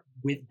me to write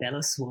with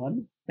Bella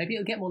Swan? Maybe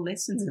it'll get more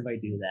listens if I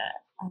do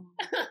that.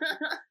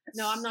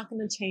 No, I'm not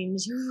going to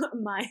change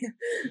my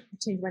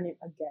name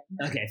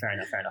again. Okay, fair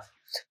enough.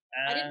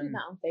 I did do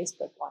that on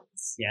Facebook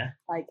once. Yeah?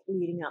 Like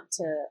leading up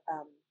to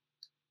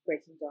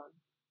Breaking Dawn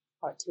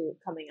Part 2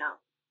 coming out.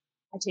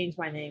 I changed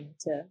my name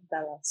to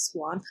Bella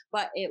Swan,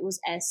 but it was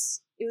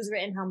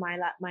written how my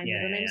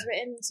middle name's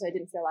written, so I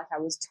didn't feel like I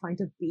was trying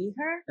to be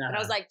her. But I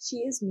was like, she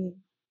is me.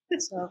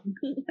 So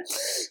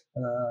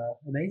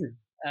amazing.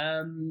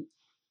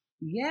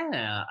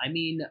 Yeah, I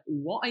mean,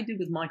 what I do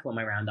with Michael on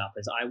my roundup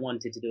is I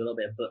wanted to do a little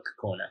bit of book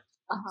corner.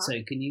 So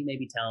can you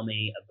maybe tell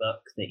me a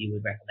book that you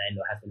would recommend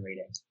or have been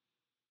reading?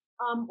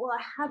 Well,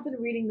 I have been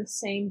reading the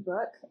same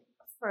book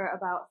for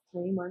about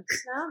 3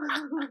 months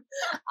now.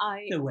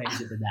 No way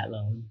has it been that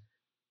long.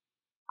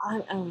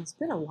 It's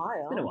been a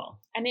while.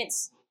 And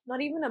it's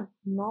not even a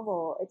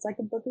novel. It's like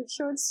a book of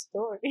short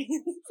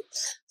stories.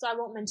 So I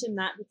won't mention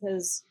that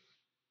because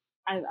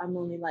I'm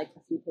only like a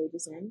few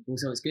pages in.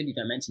 Also, it's good you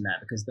don't mention that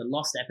because the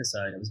Lost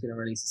episode, I was going to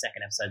release a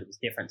second episode that was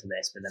different to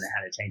this, but then it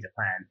had a change of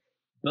plan.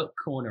 Book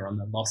corner on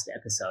the Lost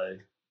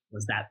episode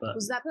was that book.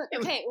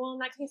 Okay, well, in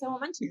that case, I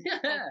won't mention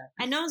it.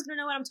 And no one's going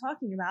to know what I'm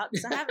talking about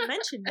because I haven't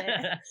mentioned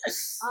it.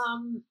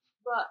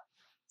 But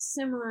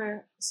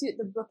similar to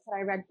the book that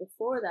I read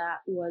before that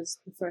was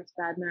The First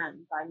Bad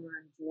Man by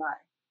Miranda July.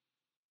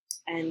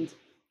 And,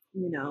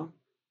 you know,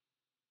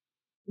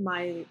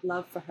 my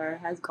love for her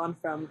has gone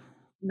from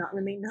not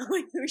really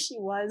knowing who she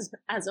was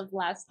as of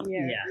last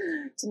year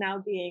to now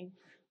being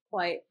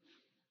quite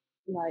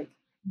like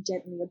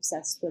gently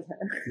obsessed with her.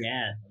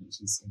 Yeah,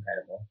 she's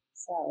incredible.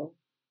 So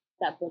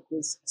that book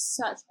was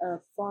such a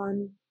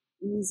fun,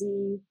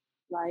 easy,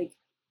 like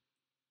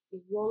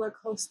roller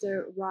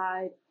coaster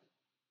ride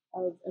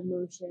of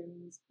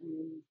emotions,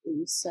 and it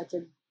was such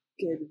a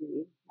good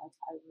read. Like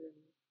I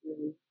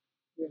really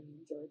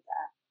enjoyed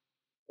that.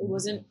 It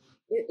wasn't.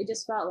 It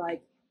just felt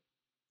like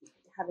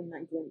having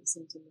that glimpse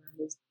into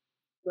Miranda's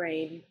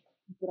brain,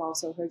 but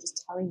also her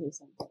just telling me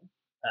something.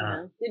 You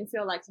know, didn't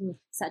feel like someone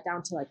sat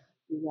down to like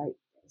write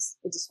this.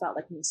 It just felt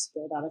like it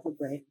spilled out of her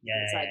brain.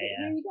 Yeah, it's like,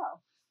 here you go.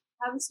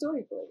 Have a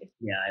story for you.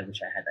 Yeah, I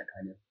wish I had that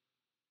kind of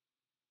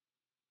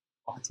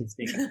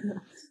artistic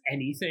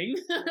anything.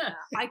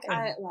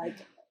 I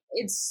like.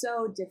 It's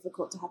so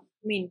difficult to have.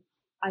 I mean,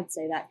 I'd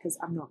say that because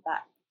I'm not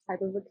that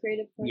type of a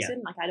creative person.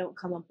 Yeah. Like, I don't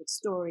come up with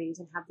stories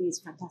and have these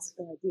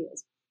fantastical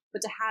ideas.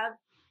 But to have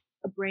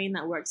a brain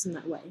that works in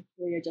that way,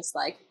 where you're just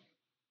like,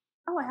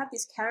 oh, I have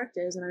these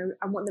characters and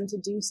I want them to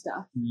do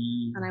stuff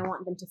and I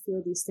want them to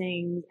feel these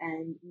things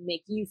and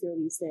make you feel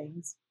these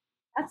things.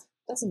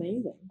 That's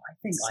amazing. I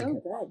think so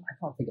good. I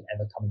can't think of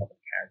ever coming up with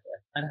a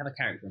character. I don't have a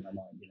character in my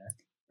mind, you know.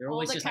 They're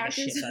always all the just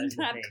characters like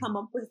that I've come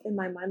up with in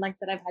my mind, like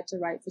that I've had to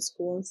write for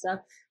school and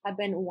stuff, have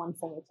been one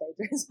form of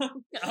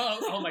plagiarism.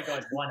 oh my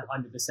god,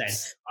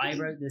 100%. I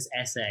wrote this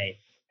essay.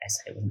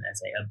 It wasn't an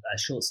essay, a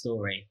short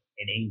story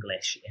in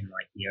English in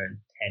like year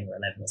 10 or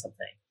 11 or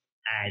something,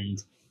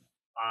 and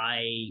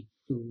I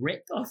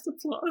ripped off the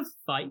plot of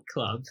Fight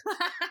Club,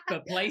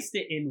 but placed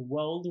it in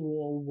World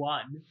War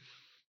One,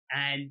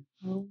 and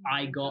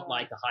I got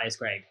like the highest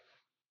grade.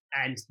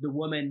 And the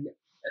woman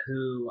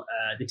who,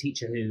 the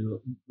teacher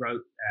who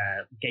wrote,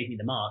 gave me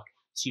the mark,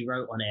 she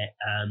wrote on it,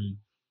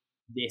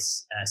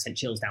 this sent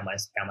chills down my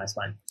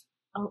spine.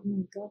 Oh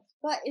my god!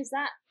 But is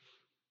that?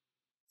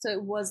 So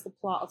it was the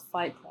plot of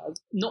Fight Club.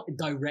 Not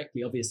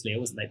directly, obviously. It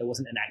wasn't like there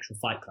wasn't an actual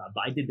Fight Club,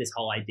 but I did this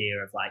whole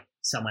idea of like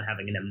someone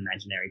having an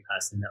imaginary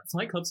person.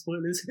 Fight Club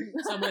spoilers.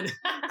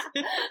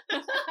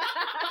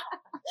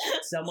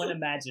 Someone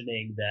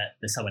imagining that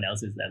someone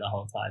else is there the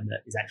whole time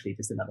that is actually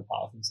just another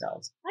part of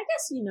themselves. I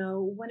guess, you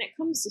know, when it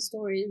comes to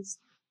stories,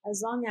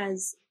 as long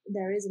as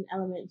there is an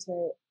element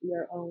to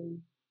your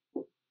own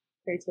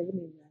creativity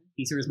in there.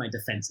 Peter is my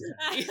defense.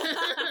 Actually,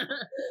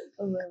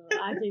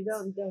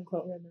 don't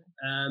quote me on that.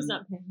 It's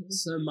not paying me.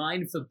 So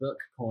mine for book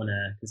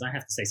corner, because I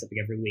have to say something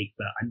every week,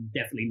 but I'm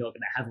definitely not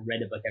going to have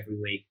read a book every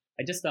week.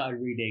 I just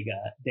started reading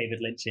David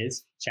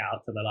Lynch's, shout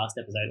out to the last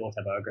episode,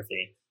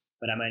 autobiography,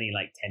 but I'm only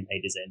like 10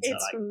 pages in. So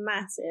it's like,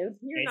 massive.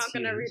 You're not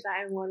going to read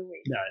that in 1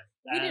 week. No.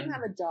 If you didn't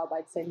have a job,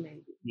 I'd say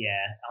maybe.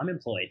 Yeah, I'm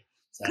employed.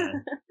 So,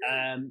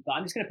 but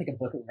I'm just going to pick a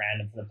book at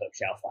random from the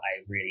bookshelf that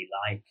I really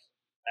like.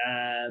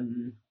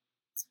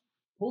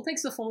 Paul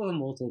Takes the Form of a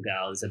Mortal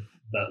Girl is a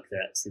book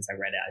that, since I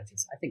read it, I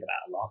think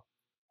about a lot.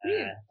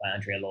 By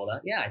Andrea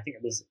Lawler. Yeah, I think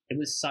it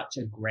was such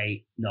a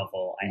great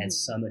novel. I had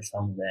so much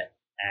fun with it,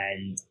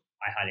 and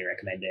I highly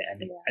recommend it.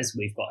 And as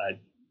we've got a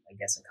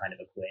kind of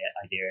a queer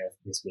idea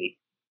this week,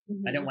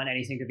 I don't want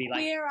anything to be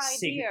like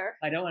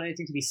I don't want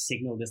anything to be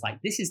signaled as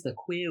like this is the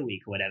queer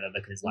week or whatever,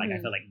 because like I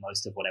feel like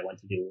most of what I want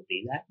to do will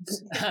be that.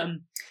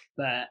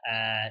 But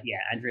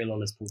Andrea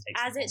Lawler's Paul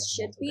Takes as it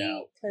should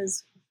be,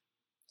 because.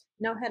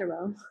 No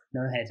hetero.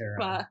 No hetero.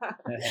 No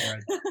hetero.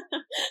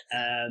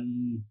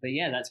 But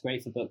yeah, that's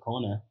great for book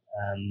corner.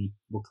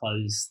 We'll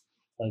close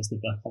the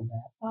book on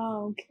that.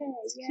 Oh, okay.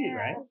 It's cute,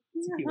 right?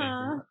 It's a cute way to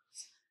do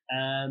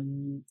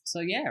it.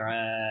 So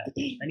yeah,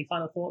 any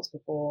final thoughts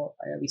before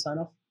we sign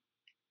off?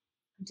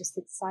 I'm just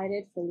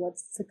excited for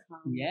what's to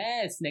come.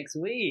 Yes, next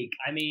week.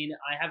 I mean,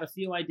 I have a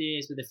few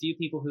ideas with a few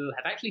people who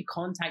have actually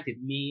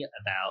contacted me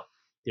about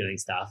doing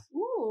stuff.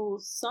 Ooh,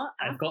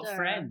 I've got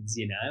friends,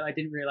 you know. I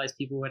didn't realize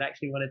people would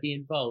actually want to be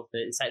involved.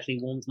 But it's actually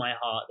warmed my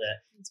heart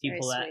that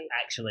people are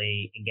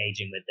actually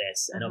engaging with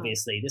this. And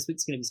obviously, this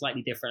week's going to be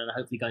slightly different. And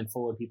hopefully, going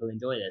forward, people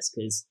enjoy this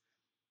because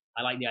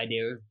I like the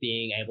idea of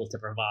being able to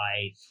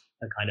provide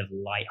a kind of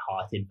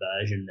light-hearted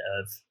version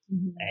of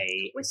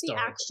a with the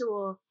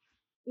actual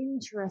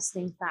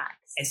interesting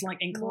facts. It's like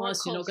in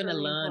class, you're not going to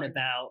learn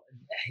about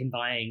him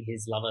buying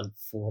his lover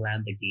 4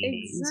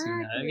 Lamborghinis.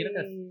 Exactly. You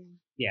know?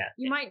 Yeah.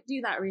 You might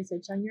do that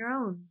research on your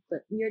own,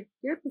 but your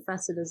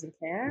professor doesn't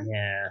care.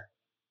 Yeah.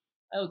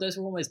 Oh, those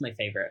were always my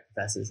favorite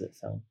professors at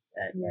film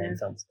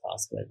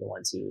class, were the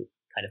ones who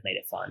kind of made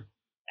it fun.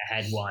 I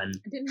had one.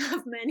 I didn't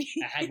have many.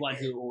 I had one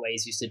who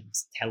always used to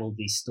tell all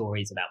these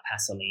stories about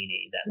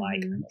Pasolini that,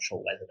 like, I'm not sure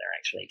whether they're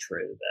actually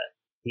true, but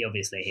he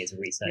obviously has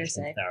researched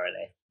them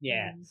thoroughly.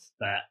 Yeah.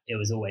 But it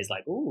was always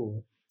like,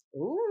 ooh.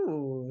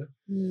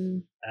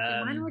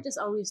 Mine were just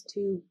always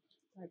too,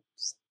 like,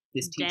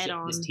 This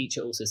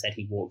teacher also said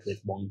he worked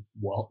with Wong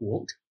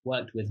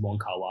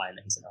Kar-wai and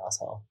that he's an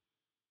asshole.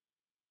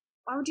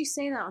 Why would you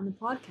say that on the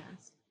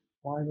podcast?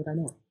 Why would I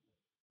not?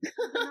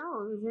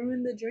 No, it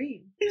ruined the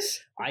dream.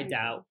 I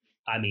doubt.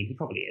 I mean, he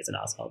probably is an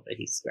asshole, but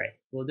he's great.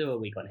 We'll do a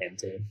week on him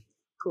too.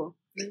 Cool.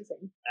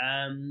 Amazing.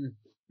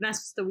 that's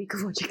just the week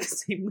of watching the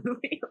same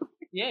movie.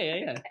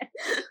 Yeah.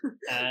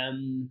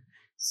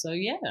 So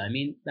yeah, I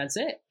mean, that's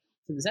it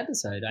for this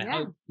episode. I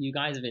hope you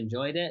guys have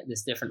enjoyed it.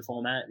 This different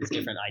format, this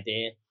different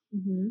idea.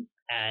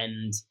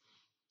 And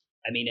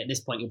I mean, at this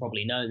point, you'll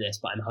probably know this,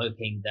 but I'm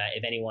hoping that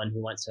if anyone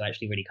who wants to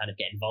actually really kind of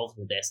get involved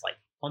with this, like,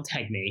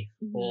 contact me.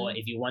 Or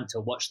if you want to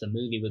watch the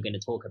movie we're going to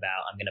talk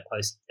about, I'm going to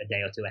post a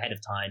day or two ahead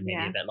of time,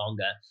 maybe a bit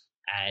longer,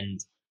 and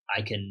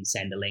I can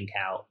send a link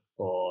out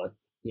or,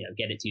 you know,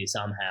 get it to you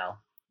somehow.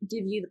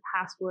 Give you the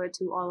password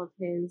to all of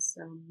his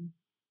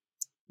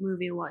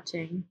movie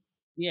watching.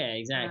 Yeah,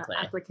 exactly.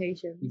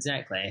 Application.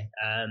 Exactly.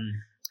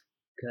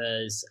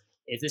 Because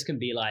if this can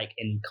be like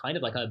in kind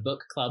of like a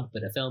book club,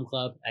 but a film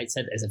club, I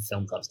said as if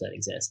film clubs don't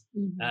exist,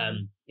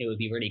 it would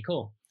be really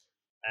cool.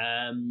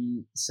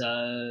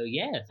 So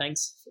yeah,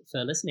 thanks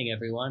for listening,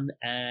 everyone,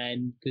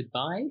 and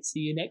goodbye. See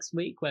you next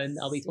week when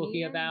I'll be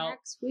talking about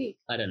next week.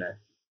 I don't know,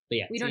 but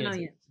yeah, we don't know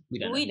yet. We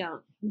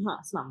don't. No,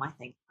 it's not my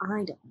thing. I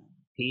don't know.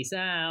 Peace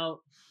out.